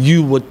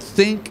 you would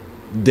think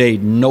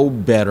they'd know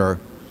better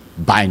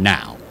by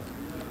now.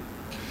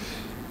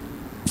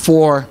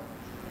 For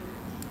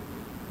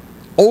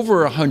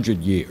over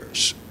 100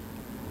 years,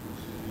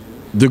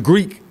 the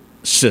Greek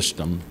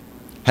system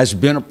has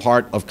been a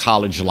part of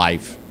college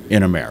life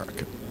in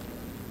America.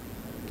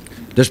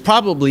 There's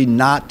probably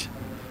not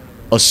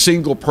a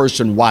single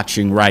person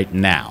watching right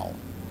now,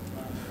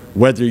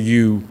 whether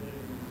you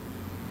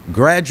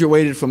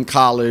graduated from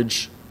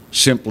college,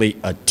 simply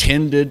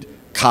attended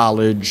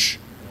college,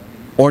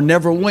 or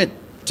never went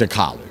to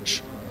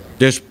college.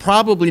 There's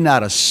probably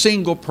not a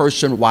single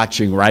person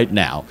watching right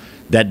now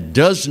that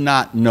does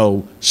not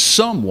know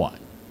someone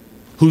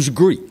who's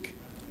Greek.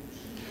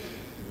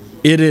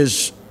 It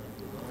is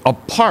a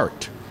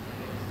part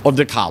of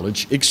the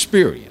college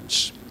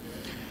experience.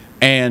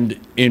 And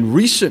in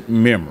recent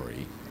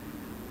memory,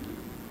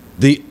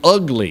 the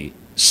ugly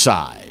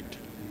side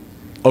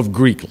of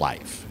Greek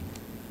life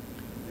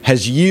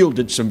has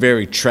yielded some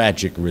very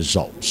tragic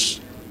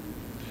results.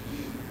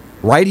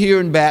 Right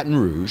here in Baton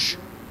Rouge,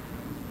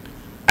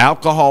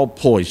 alcohol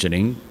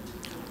poisoning,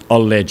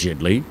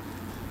 allegedly,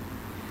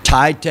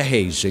 tied to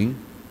hazing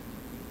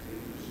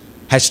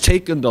has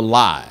taken the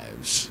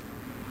lives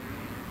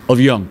of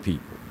young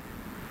people.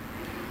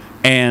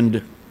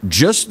 And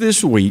just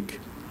this week,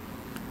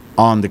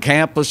 on the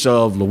campus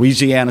of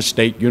Louisiana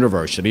State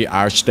University,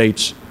 our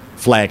state's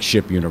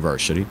flagship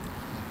university,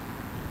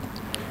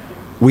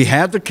 we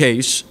have the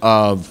case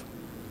of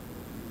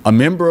a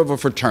member of a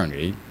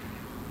fraternity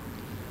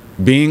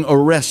being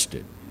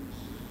arrested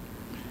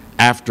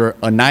after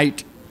a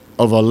night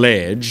of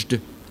alleged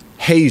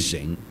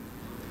hazing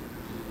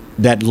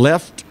that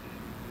left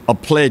a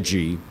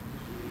pledgee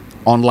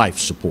on life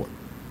support.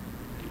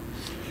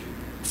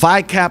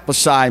 Phi Kappa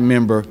Psi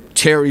member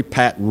Terry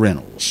Pat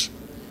Reynolds,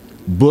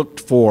 booked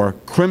for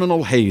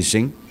criminal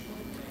hazing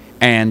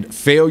and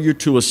failure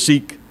to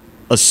seek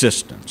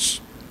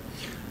assistance.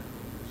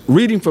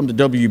 Reading from the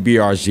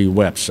WBRZ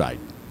website,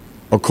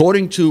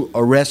 according to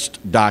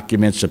arrest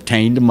documents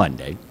obtained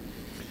Monday,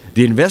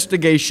 the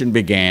investigation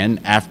began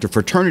after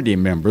fraternity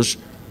members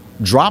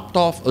dropped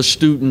off a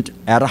student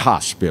at a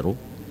hospital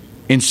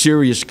in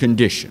serious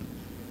condition.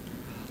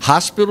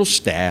 Hospital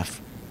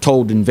staff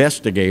told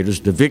investigators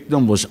the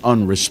victim was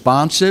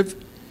unresponsive,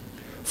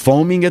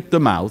 foaming at the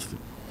mouth,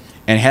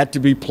 and had to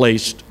be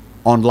placed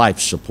on life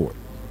support.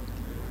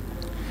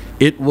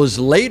 It was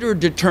later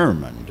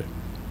determined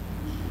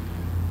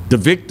the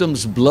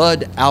victim's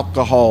blood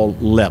alcohol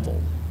level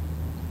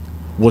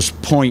was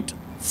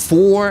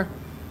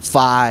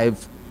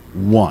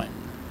 0.451.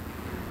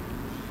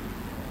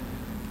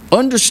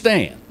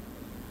 Understand,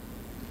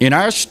 in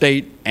our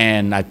state,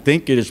 and I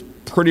think it is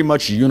pretty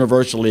much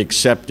universally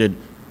accepted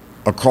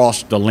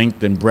across the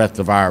length and breadth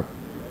of our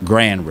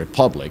grand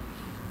republic,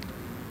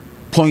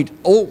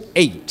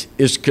 0.08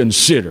 is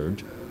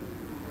considered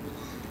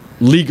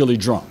legally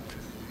drunk.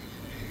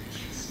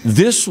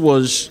 This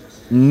was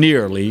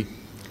nearly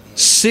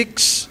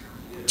 6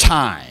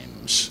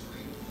 times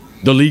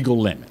the legal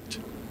limit.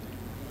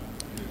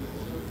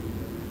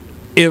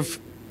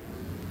 If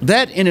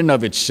that in and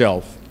of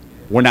itself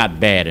were not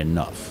bad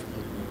enough,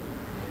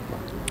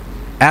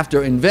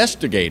 after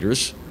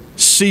investigators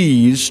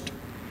seized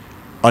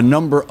a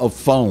number of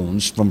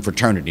phones from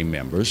fraternity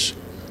members,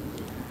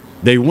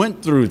 they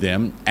went through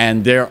them,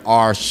 and there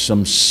are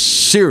some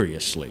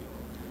seriously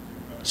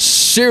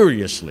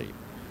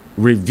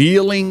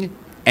revealing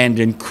and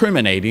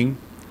incriminating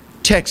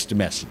text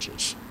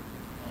messages.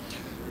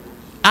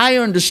 I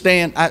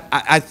understand,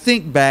 I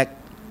think back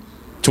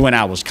to when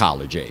I was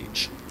college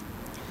age.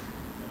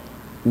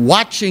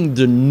 Watching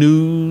the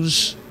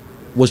news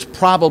was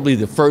probably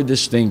the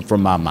furthest thing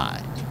from my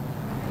mind.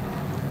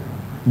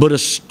 But a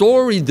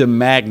story the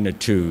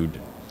magnitude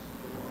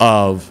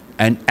of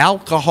an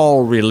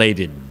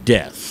alcohol-related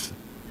death,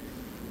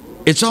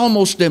 it's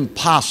almost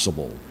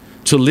impossible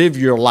to live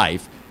your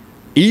life,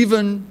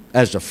 even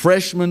as a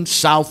freshman,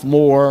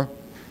 sophomore,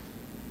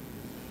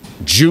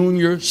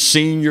 junior,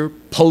 senior,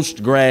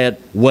 post-grad,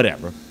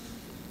 whatever,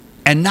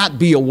 and not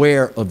be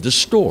aware of the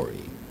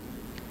story.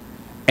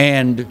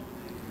 And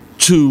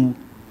to,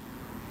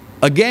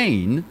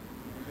 again,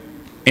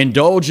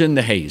 indulge in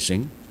the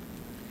hazing,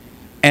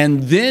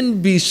 and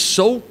then be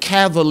so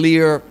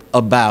cavalier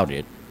about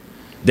it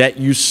that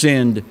you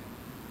send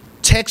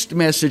text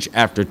message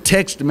after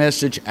text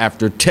message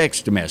after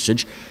text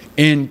message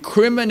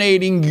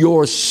incriminating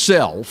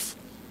yourself,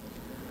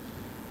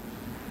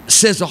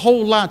 says a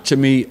whole lot to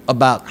me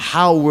about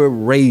how we're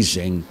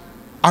raising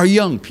our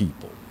young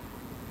people.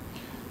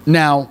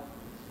 Now,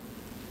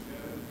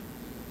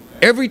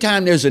 every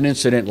time there's an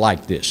incident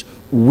like this,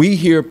 we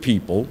hear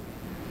people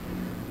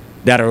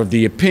that are of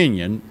the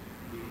opinion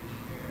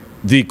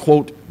the,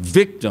 quote,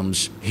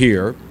 victims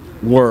here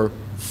were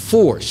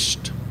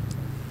forced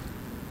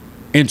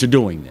into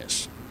doing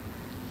this.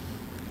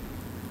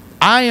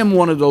 I am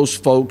one of those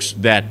folks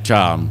that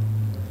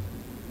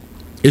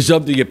is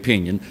of the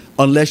opinion,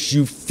 unless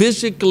you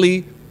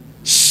physically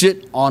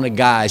sit on a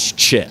guy's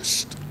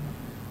chest,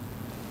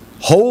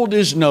 hold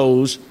his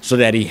nose so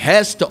that he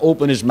has to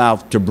open his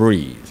mouth to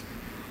breathe,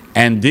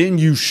 and then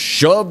you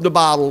shove the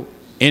bottle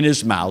in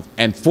his mouth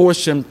and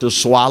force him to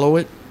swallow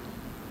it,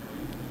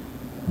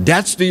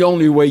 that's the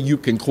only way you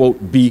can,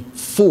 quote, be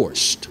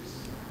forced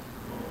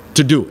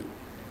to do it.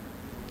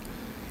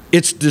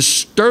 It's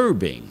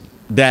disturbing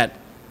that,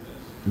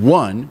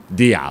 one,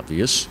 the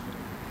obvious,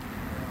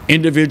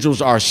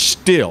 individuals are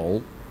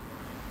still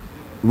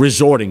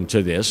resorting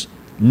to this,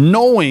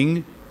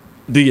 knowing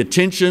the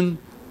attention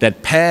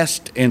that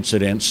past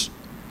incidents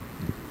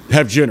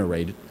have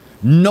generated,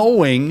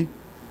 knowing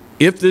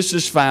if this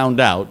is found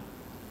out,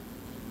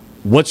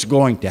 what's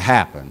going to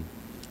happen.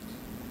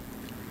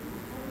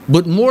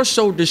 But more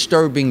so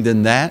disturbing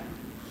than that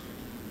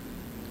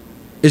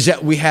is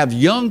that we have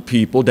young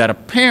people that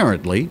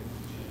apparently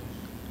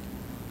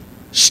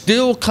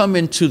still come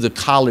into the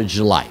college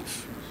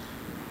life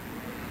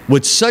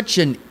with such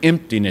an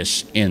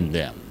emptiness in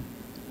them,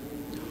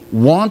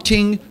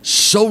 wanting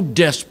so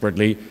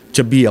desperately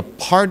to be a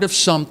part of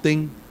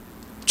something,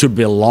 to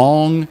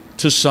belong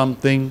to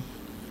something,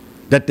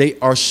 that they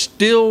are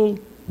still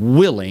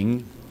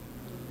willing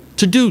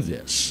to do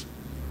this.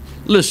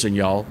 Listen,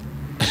 y'all,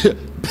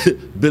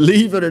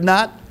 believe it or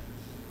not,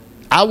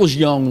 I was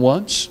young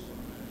once,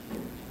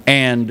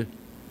 and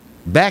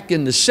back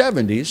in the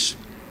 70s,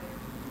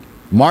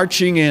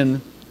 marching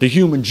in the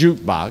human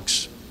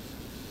jukebox,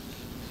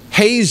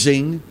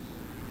 hazing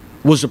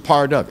was a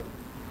part of it.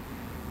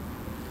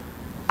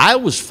 I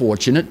was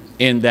fortunate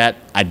in that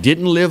I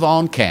didn't live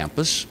on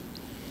campus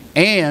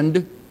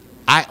and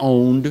I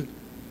owned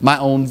my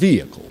own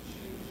vehicle.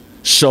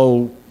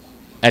 So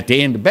at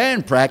the end of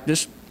band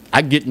practice,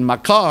 I get in my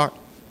car,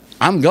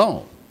 I'm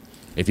gone.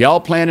 If y'all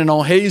planning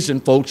on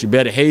hazing folks, you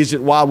better haze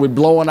it while we're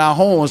blowing our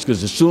horns,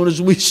 because as soon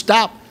as we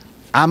stop,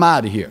 I'm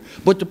out of here.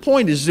 But the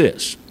point is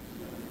this: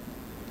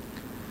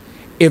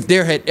 if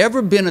there had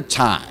ever been a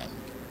time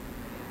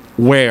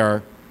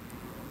where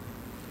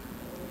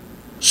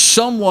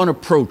someone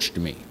approached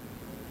me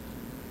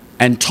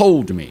and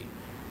told me,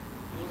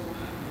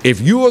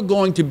 if you are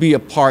going to be a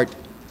part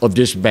of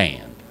this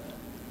band,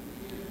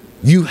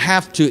 you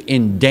have to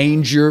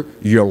endanger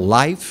your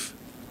life,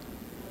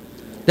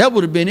 that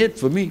would have been it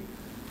for me.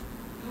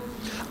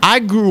 I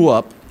grew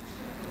up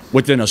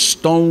within a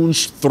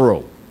stone's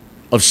throw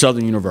of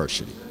Southern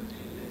University.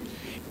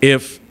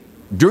 If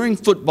during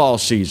football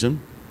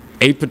season,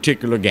 a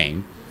particular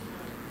game,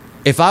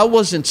 if I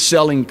wasn't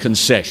selling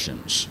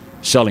concessions,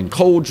 selling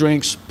cold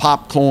drinks,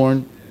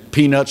 popcorn,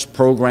 peanuts,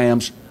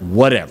 programs,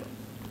 whatever,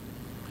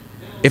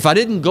 if I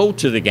didn't go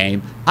to the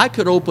game, I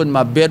could open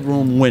my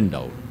bedroom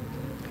window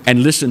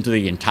and listen to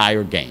the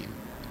entire game.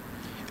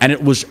 And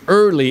it was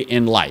early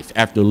in life,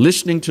 after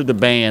listening to the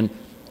band,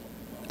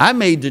 I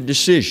made the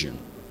decision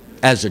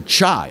as a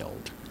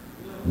child,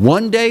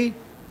 one day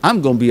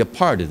I'm going to be a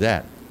part of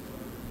that.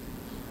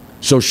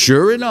 So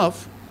sure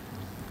enough,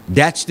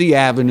 that's the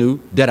avenue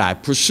that I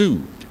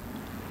pursued.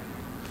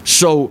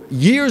 So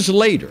years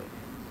later,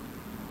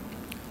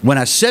 when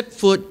I set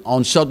foot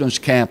on Southern's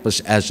campus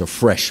as a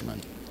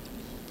freshman,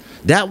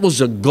 that was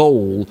a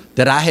goal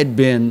that I had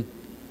been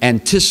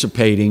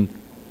anticipating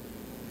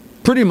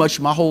pretty much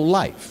my whole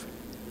life.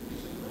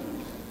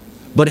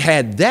 But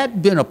had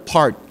that been a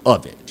part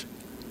of it,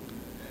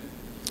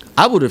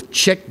 I would have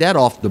checked that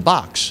off the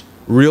box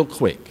real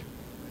quick.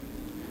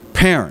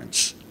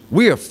 Parents,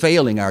 we are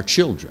failing our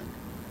children.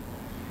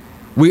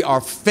 We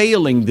are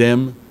failing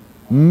them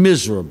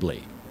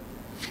miserably.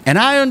 And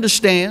I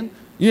understand,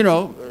 you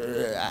know,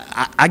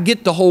 I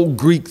get the whole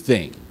Greek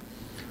thing.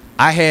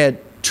 I had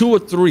 2 or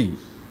 3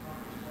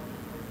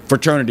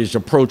 fraternities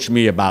approach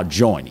me about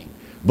joining.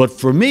 But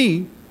for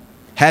me,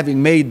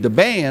 having made the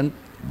band,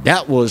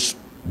 that was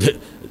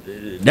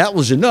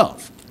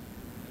enough.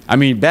 I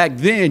mean, back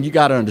then, you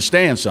got to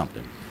understand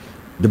something.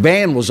 The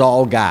band was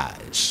all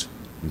guys,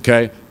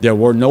 okay? There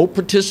were no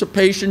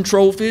participation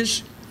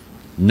trophies,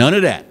 none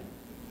of that.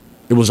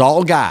 It was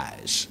all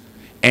guys.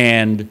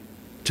 And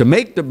to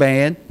make the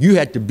band, you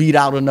had to beat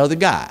out another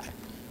guy.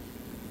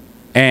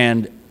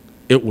 And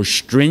it was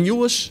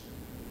strenuous.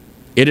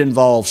 It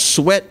involved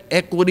sweat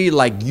equity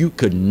like you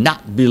could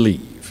not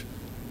believe.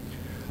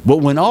 But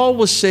when all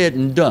was said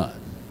and done,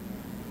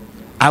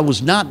 I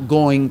was not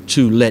going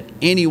to let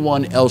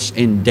anyone else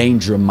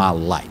endanger my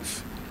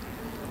life.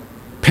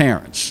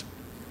 Parents,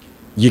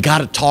 you got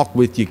to talk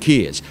with your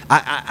kids.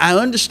 I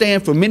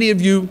understand for many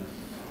of you,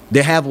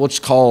 they have what's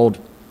called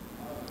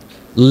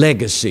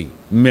legacy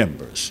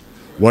members.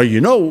 Well,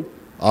 you know,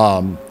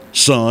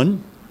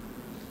 son,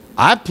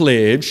 I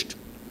pledged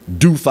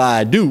Do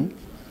Fi Do,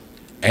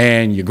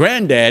 and your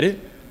granddaddy,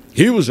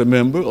 he was a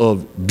member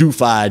of Do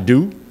Fi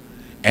Do,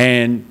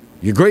 and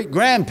your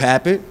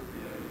great-grandpappy,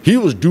 he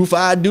was Do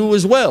Fi Do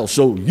as well.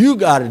 So you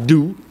got to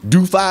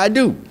do Fi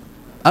Do.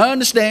 I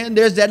understand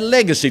there's that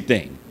legacy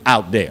thing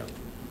out there.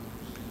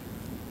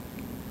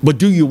 But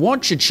do you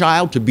want your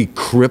child to be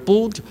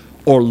crippled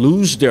or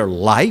lose their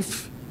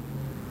life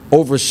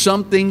over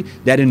something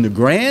that in the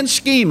grand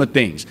scheme of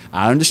things,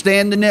 I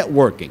understand the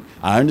networking,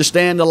 I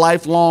understand the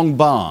lifelong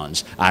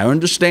bonds, I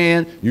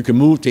understand you can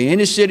move to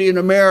any city in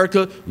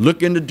America,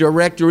 look in the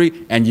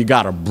directory, and you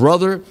got a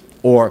brother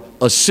or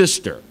a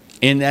sister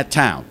in that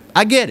town.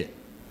 I get it.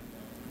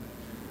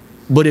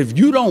 But if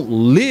you don't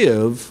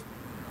live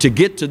to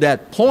get to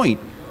that point,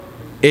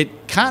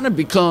 it kind of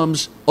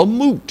becomes a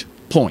moot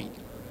point,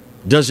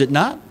 does it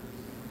not?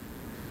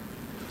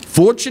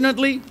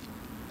 Fortunately,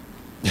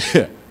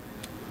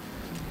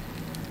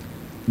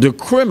 the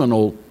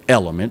criminal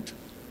element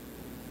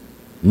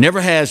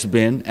never has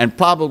been, and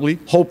probably,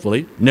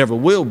 hopefully, never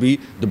will be,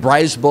 the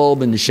brightest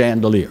bulb in the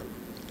chandelier.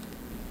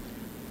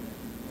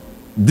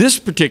 This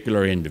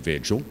particular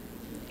individual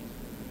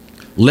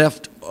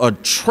left a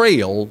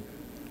trail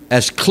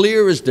as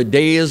clear as the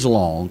day is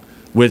long,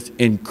 with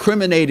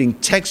incriminating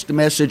text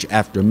message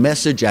after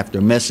message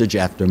after message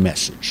after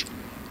message.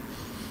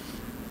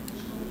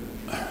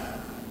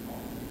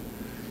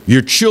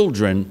 Your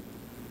children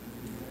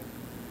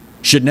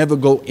should never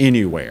go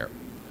anywhere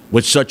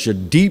with such a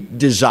deep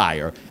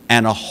desire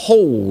and a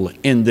hole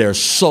in their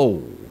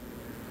soul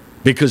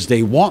because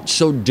they want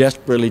so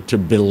desperately to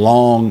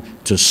belong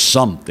to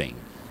something,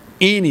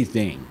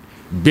 anything,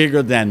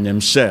 bigger than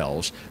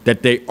themselves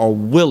that they are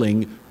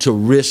willing to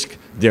risk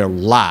their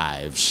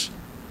lives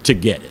to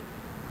get it.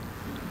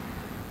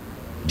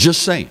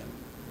 Just saying.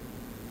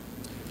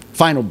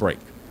 Final break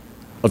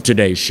of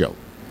today's show.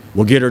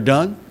 We'll get her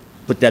done,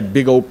 put that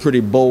big old pretty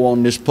bow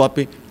on this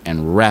puppy,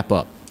 and wrap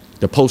up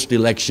the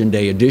post-election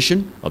day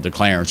edition of the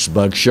Clarence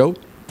Bugg Show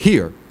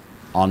here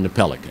on the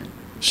Pelican.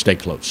 Stay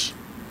close.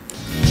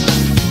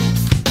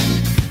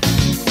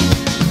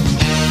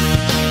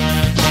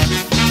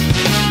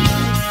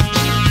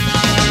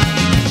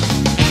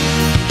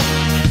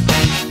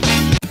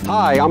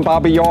 Hi, I'm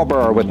Bobby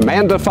Yarborough with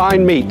Manda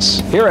Fine Meats.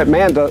 Here at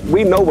Manda,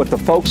 we know what the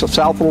folks of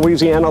South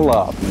Louisiana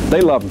love. They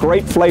love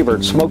great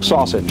flavored smoked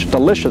sausage,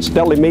 delicious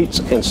deli meats,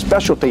 and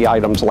specialty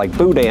items like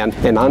boudin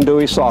and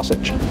andouille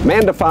sausage.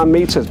 Manda Fine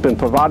Meats has been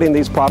providing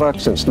these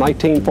products since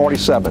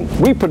 1947.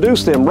 We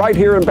produce them right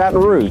here in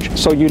Baton Rouge,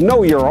 so you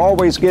know you're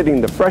always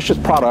getting the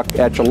freshest product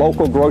at your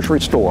local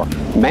grocery store.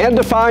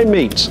 Manda Fine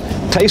Meats.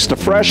 Taste the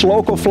fresh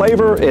local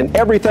flavor in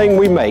everything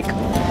we make.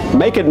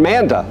 Make it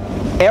Manda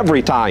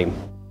every time.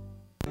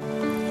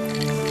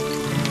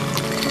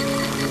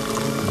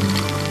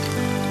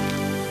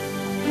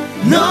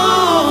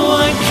 No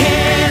one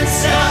can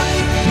stop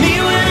me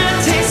when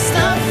I taste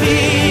the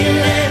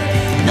feeling.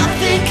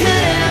 Nothing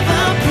could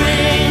ever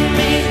bring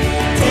me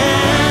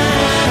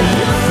down.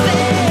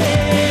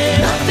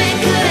 Nothing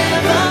could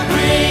ever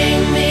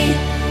bring me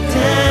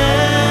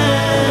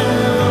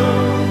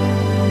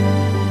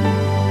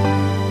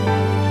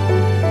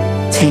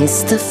down.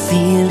 Taste the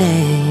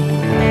feeling.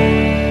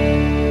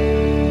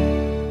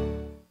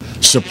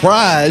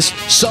 Surprise,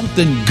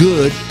 something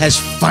good has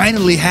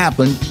finally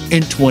happened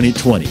in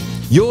 2020.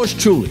 Yours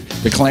truly,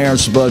 the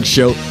Clarence Bugg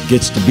Show,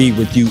 gets to be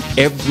with you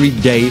every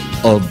day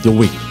of the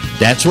week.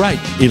 That's right,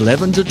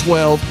 11 to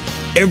 12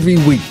 every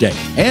weekday.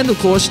 And of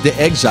course, the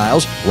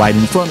Exiles right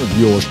in front of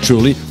yours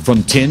truly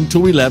from 10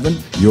 to 11,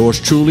 yours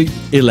truly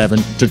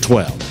 11 to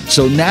 12.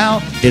 So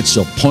now it's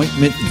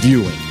appointment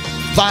viewing.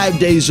 5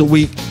 days a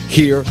week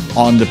here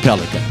on the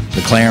Pelican,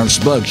 the Clarence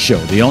Bugg Show.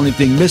 The only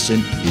thing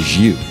missing is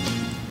you.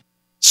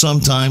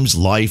 Sometimes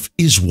life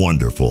is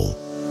wonderful,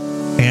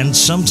 and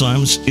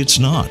sometimes it's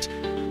not.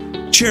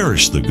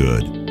 Cherish the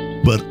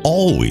good, but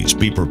always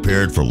be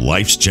prepared for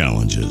life's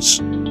challenges.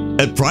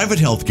 At Private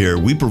Healthcare,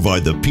 we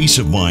provide the peace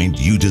of mind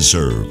you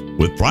deserve.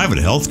 With Private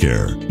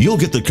Healthcare, you'll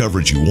get the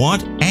coverage you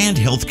want and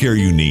healthcare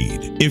you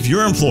need. If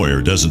your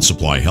employer doesn't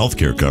supply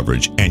healthcare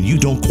coverage and you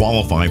don't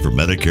qualify for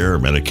Medicare or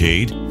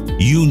Medicaid,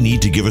 you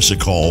need to give us a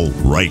call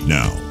right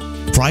now.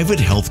 Private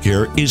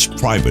Healthcare is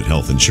private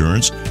health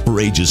insurance for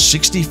ages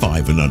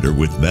 65 and under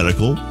with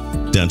medical,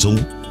 dental,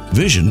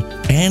 vision,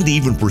 and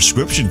even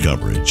prescription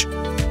coverage.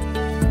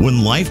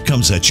 When life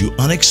comes at you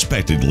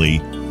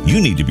unexpectedly,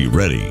 you need to be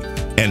ready,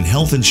 and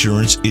health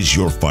insurance is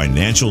your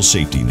financial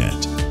safety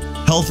net.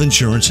 Health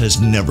insurance has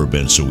never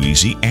been so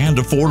easy and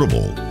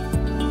affordable.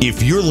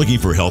 If you're looking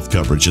for health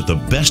coverage at the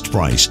best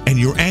price and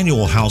your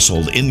annual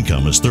household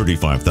income is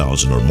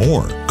 $35,000 or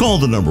more, call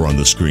the number on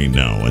the screen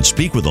now and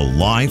speak with a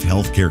live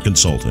healthcare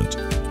consultant.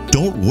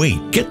 Don't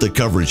wait. Get the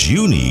coverage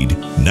you need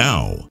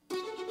now.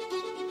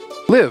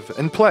 Live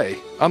and play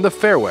on the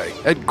fairway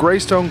at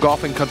Greystone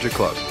Golf and Country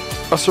Club,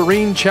 a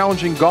serene,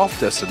 challenging golf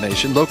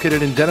destination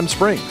located in Denham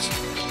Springs.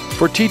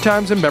 For tee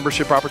times and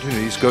membership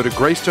opportunities, go to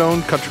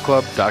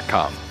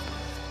GreystoneCountryClub.com.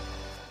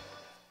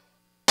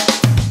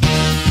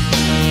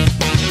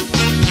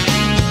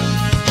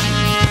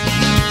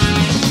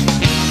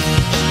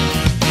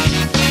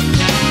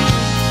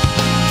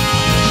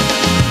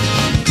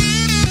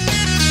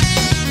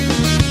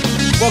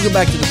 Welcome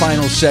back to the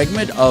final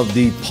segment of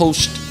the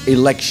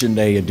post-election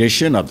day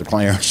edition of the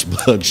Clarence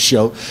Bugg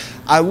Show.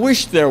 I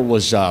wish there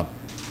was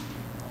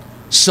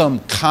some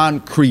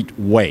concrete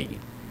way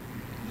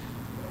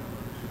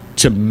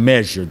to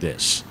measure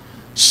this,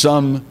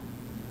 some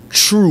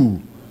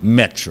true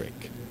metric.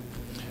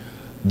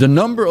 The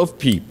number of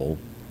people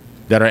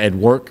that are at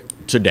work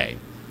today,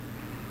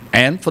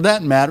 and for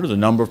that matter, the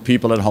number of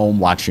people at home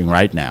watching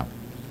right now,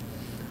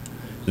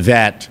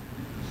 that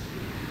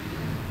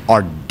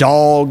are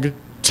dog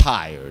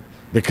tired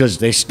because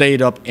they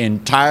stayed up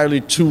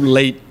entirely too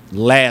late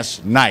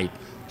last night,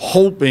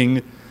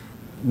 hoping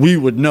we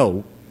would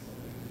know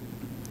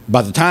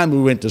by the time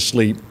we went to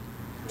sleep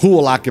who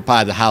will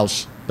occupy the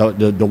House,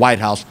 the White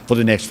House, for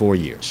the next 4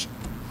 years.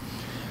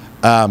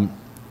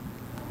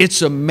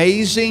 It's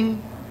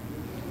amazing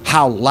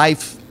how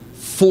life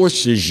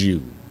forces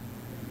you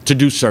to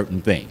do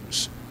certain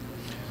things.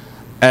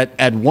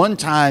 At one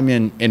time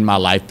in my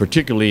life,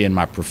 particularly in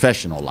my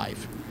professional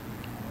life,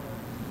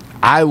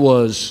 I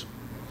was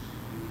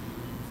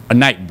a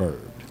night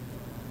bird.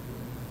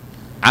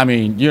 I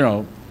mean, you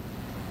know,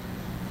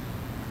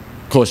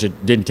 of course,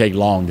 it didn't take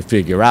long to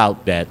figure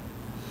out that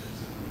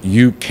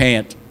you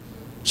can't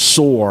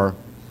soar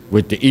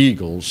with the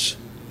eagles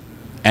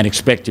and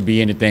expect to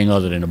be anything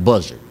other than a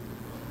buzzard.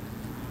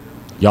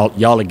 Y'all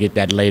will get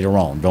that later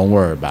on. Don't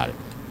worry about it.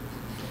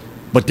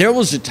 But there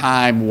was a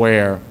time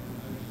where,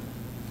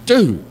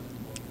 dude,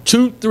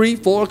 2, 3,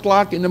 4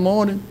 o'clock in the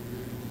morning,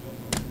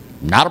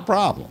 not a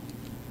problem.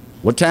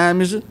 What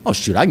time is it? Oh,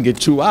 shoot, I can get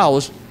 2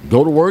 hours,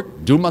 go to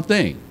work, do my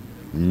thing.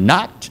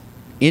 Not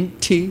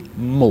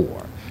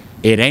anymore.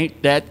 It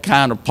ain't that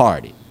kind of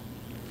party.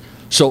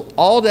 So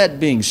all that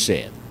being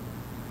said,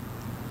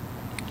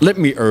 let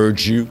me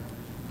urge you,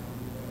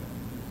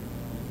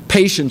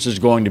 patience is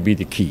going to be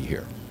the key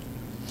here.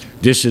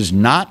 This is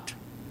not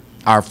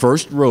our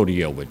first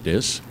rodeo with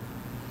this,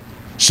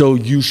 so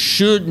you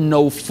should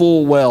know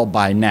full well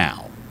by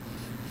now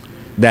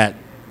that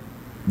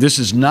this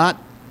is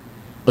not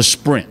a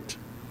sprint,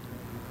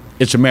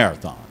 it's a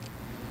marathon.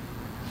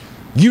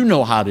 You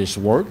know how this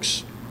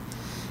works.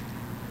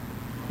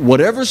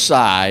 Whatever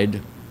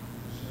side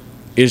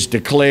is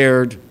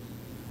declared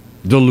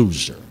the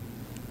loser,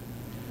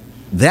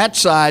 that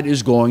side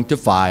is going to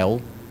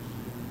file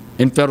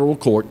in federal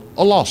court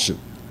a lawsuit.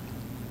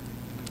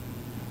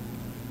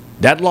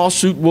 That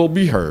lawsuit will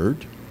be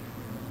heard.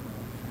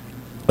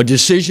 A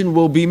decision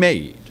will be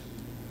made.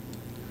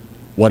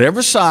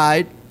 Whatever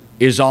side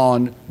is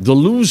on the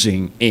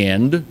losing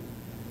end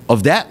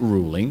of that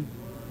ruling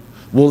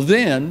will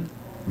then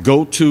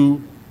go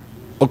to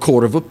a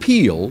court of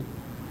appeal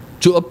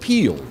to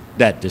appeal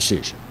that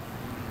decision.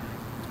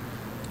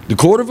 The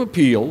Court of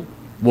Appeal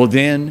will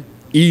then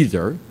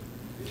either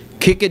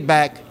kick it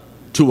back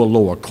to a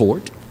lower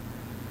court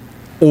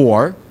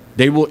or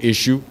they will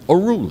issue a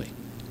ruling.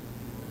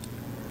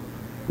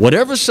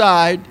 Whatever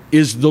side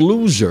is the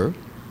loser,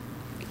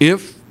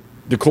 if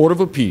the Court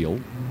of Appeal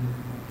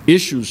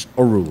issues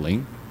a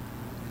ruling,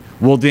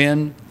 will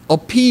then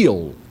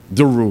appeal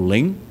the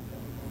ruling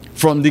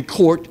from the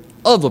Court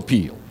of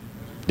Appeal.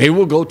 They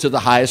will go to the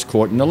highest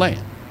court in the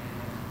land.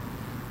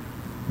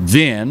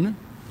 Then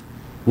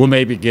we'll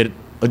maybe get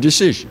a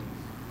decision.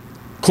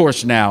 Of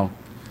course, now,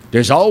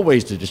 there's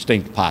always the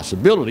distinct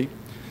possibility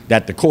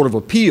that the Court of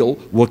Appeal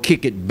will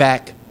kick it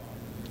back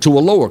to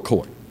a lower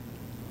court,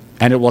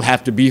 and it will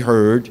have to be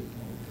heard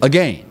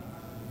again.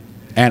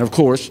 And of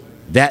course,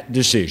 that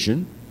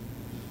decision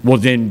will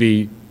then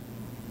be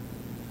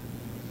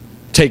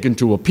taken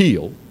to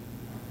appeal.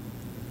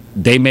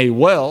 They may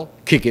well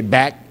kick it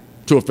back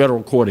to a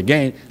federal court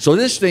again. So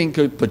this thing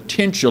could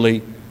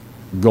potentially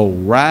go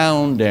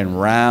round and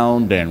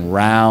round and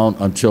round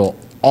until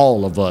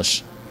all of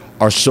us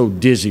are so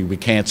dizzy we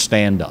can't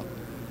stand up.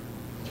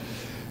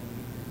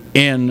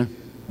 In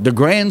the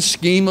grand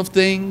scheme of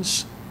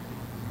things,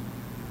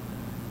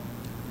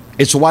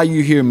 it's why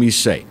you hear me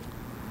say,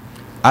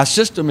 our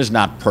system is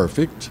not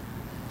perfect,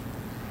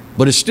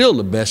 but it's still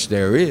the best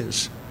there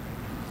is.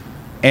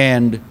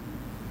 And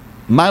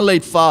my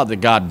late father,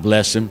 God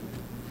bless him,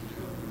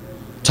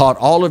 taught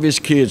all of his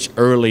kids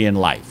early in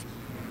life,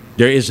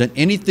 there isn't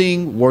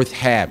anything worth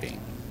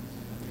having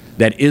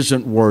that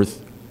isn't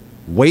worth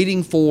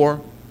waiting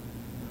for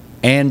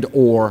and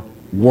or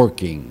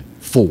working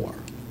for.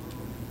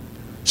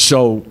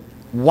 So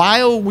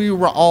while we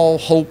were all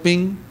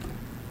hoping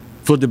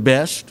for the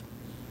best,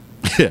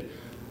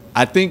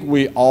 I think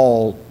we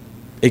all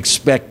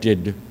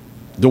expected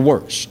the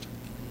worst.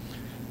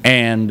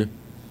 And,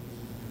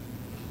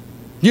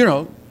 you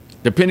know,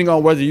 depending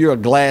on whether you're a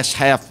glass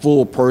half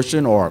full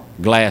person or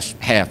a glass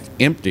half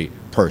empty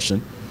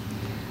person,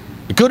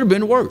 it could have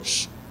been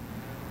worse.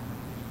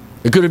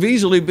 It could have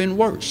easily been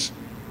worse.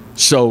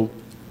 So,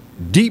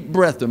 deep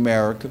breath,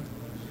 America.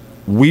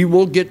 We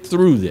will get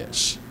through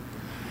this.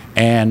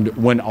 And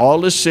when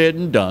all is said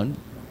and done,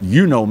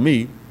 you know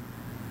me,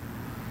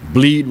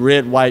 bleed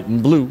red, white,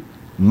 and blue,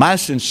 my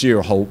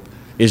sincere hope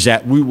is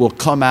that we will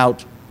come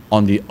out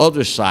on the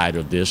other side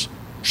of this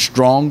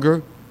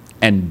stronger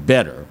and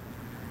better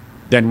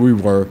than we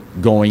were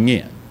going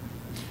in.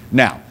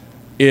 Now,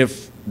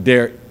 if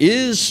there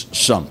is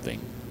something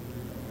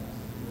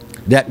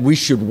that we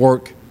should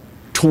work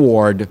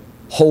toward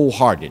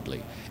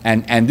wholeheartedly,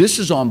 and this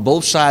is on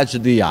both sides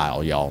of the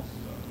aisle, y'all,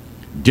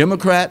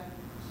 Democrat,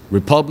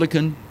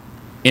 Republican,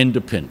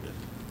 Independent,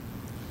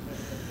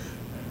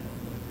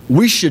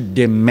 we should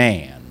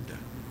demand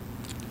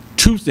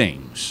two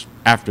things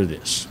after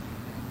this.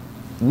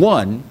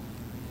 One,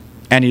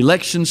 an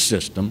election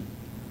system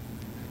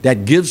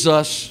that gives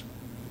us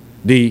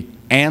the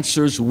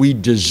answers we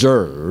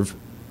deserve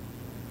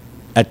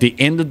at the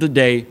end of the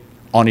day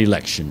on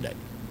Election Day.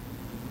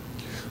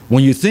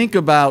 When you think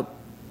about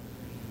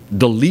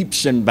the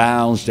leaps and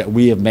bounds that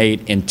we have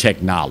made in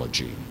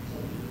technology,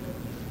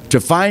 to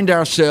find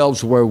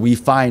ourselves where we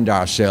find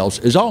ourselves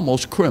is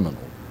almost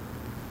criminal.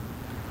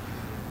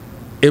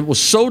 It was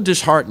so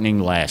disheartening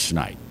last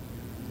night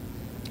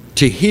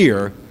to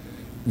hear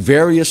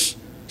various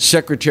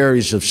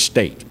secretaries of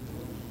state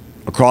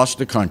across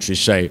the country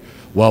say,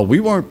 well, we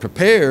weren't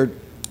prepared.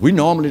 We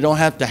normally don't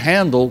have to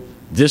handle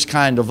this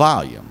kind of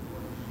volume.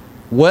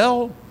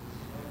 Well,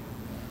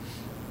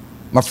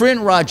 my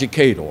friend Roger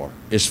Cador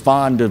is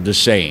fond of the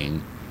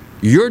saying,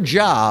 your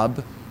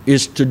job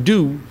is to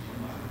do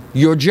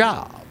your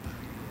job.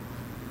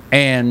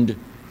 And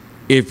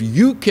if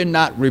you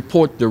cannot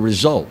report the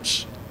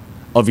results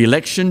of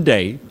Election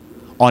Day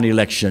on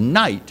election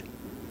night,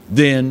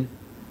 then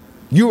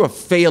you are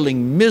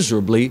failing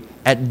miserably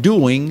at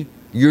doing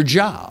your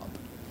job.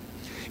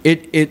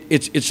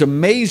 It's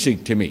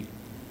amazing to me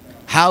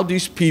how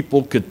these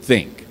people could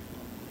think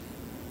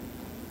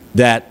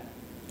that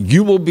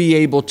you will be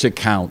able to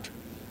count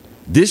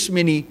this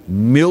many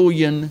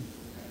million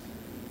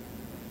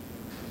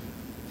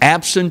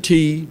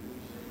absentee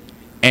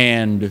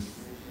and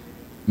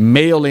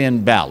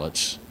mail-in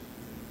ballots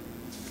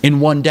in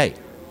one day.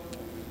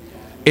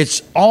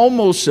 It's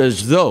almost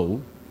as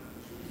though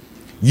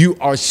you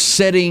are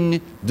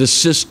setting the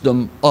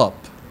system up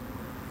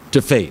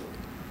to fail.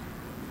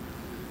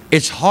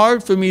 It's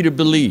hard for me to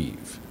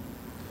believe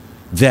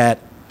that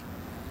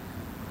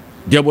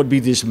there would be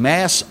this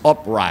mass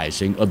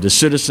uprising of the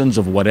citizens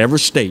of whatever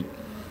state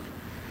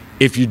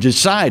if you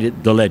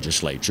decided, the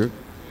legislature,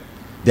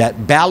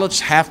 that ballots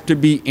have to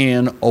be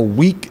in a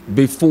week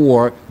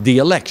before the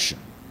election.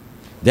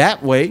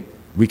 That way,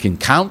 we can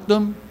count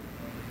them,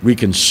 we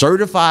can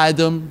certify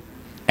them,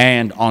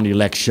 and on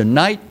election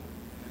night,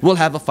 we'll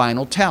have a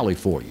final tally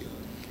for you.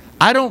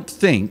 I don't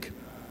think,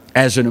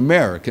 as an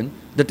American,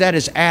 that that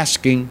is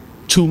asking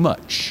too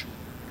much.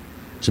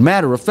 As a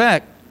matter of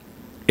fact,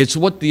 it's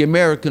what the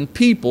American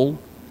people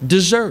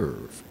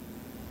deserve.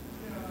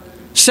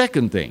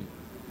 Second thing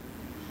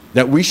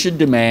that we should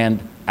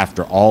demand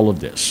after all of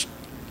this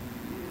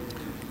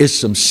is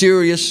some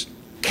serious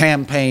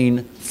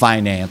campaign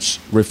finance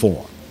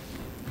reform.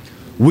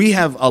 We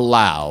have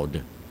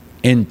allowed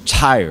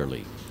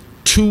entirely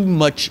too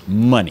much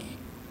money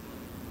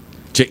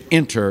to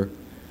enter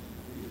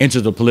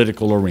into the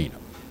political arena.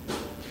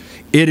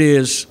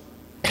 It's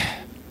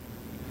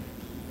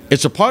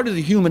a part of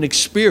the human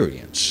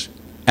experience,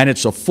 and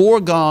it's a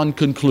foregone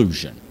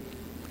conclusion.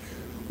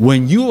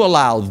 When you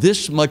allow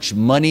this much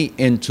money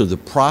into the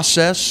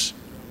process,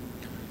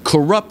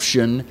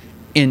 corruption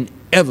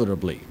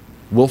inevitably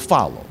will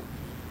follow.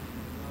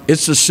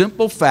 It's a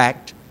simple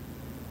fact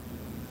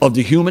of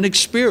the human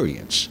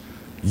experience.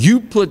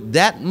 You put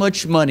that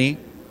much money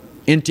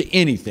into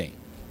anything,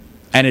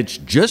 and it's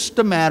just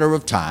a matter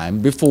of time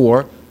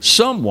before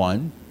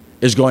someone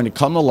is going to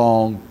come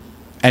along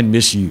and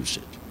misuse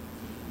it.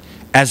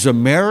 As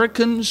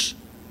Americans,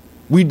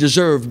 we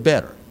deserve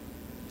better.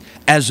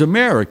 As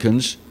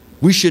Americans,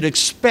 we should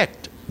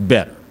expect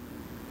better.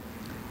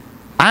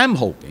 I'm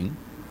hoping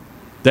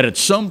that at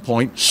some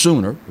point,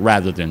 sooner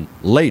rather than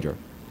later,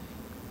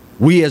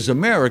 we as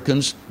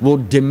Americans will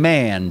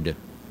demand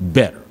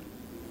better.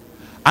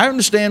 I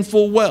understand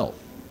full well,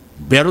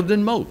 better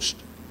than most.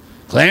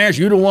 Clarence,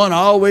 you're the one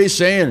always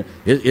saying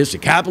it's a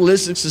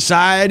capitalistic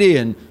society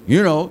and,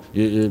 you know,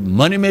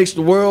 money makes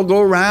the world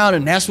go around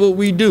and that's what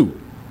we do.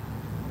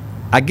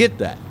 I get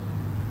that.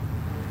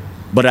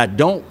 But I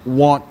don't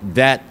want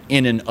that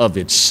in and of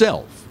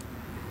itself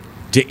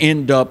to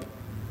end up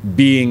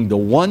being the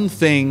one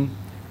thing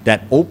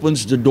that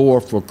opens the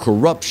door for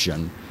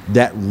corruption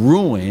that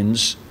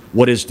ruins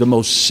what is the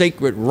most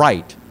sacred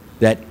right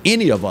that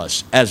any of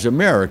us as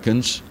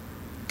Americans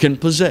can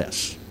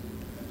possess.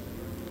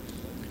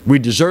 We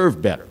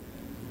deserve better.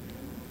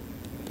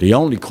 The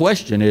only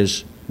question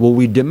is, will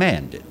we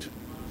demand it?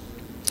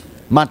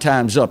 My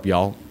time's up,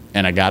 y'all,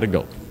 and I gotta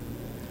go.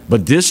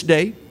 But this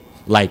day,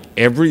 like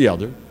every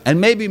other, and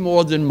maybe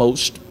more than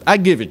most, I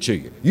give it to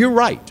you. You're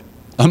right.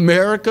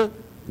 America,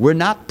 we're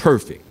not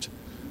perfect.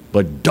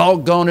 But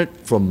doggone it,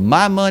 for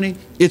my money,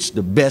 it's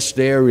the best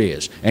there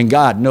is. And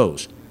God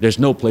knows there's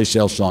no place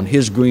else on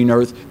his green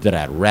earth that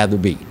I'd rather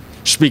be.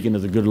 Speaking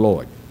of the good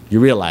Lord, you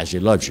realize he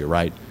loves you,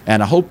 right?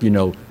 And I hope you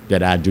know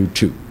that I do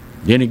too.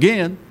 Then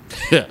again,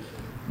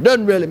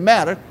 doesn't really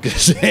matter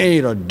because there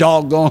ain't a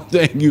doggone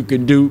thing you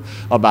can do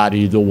about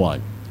either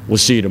one. We'll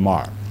see you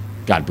tomorrow.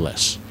 God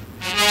bless.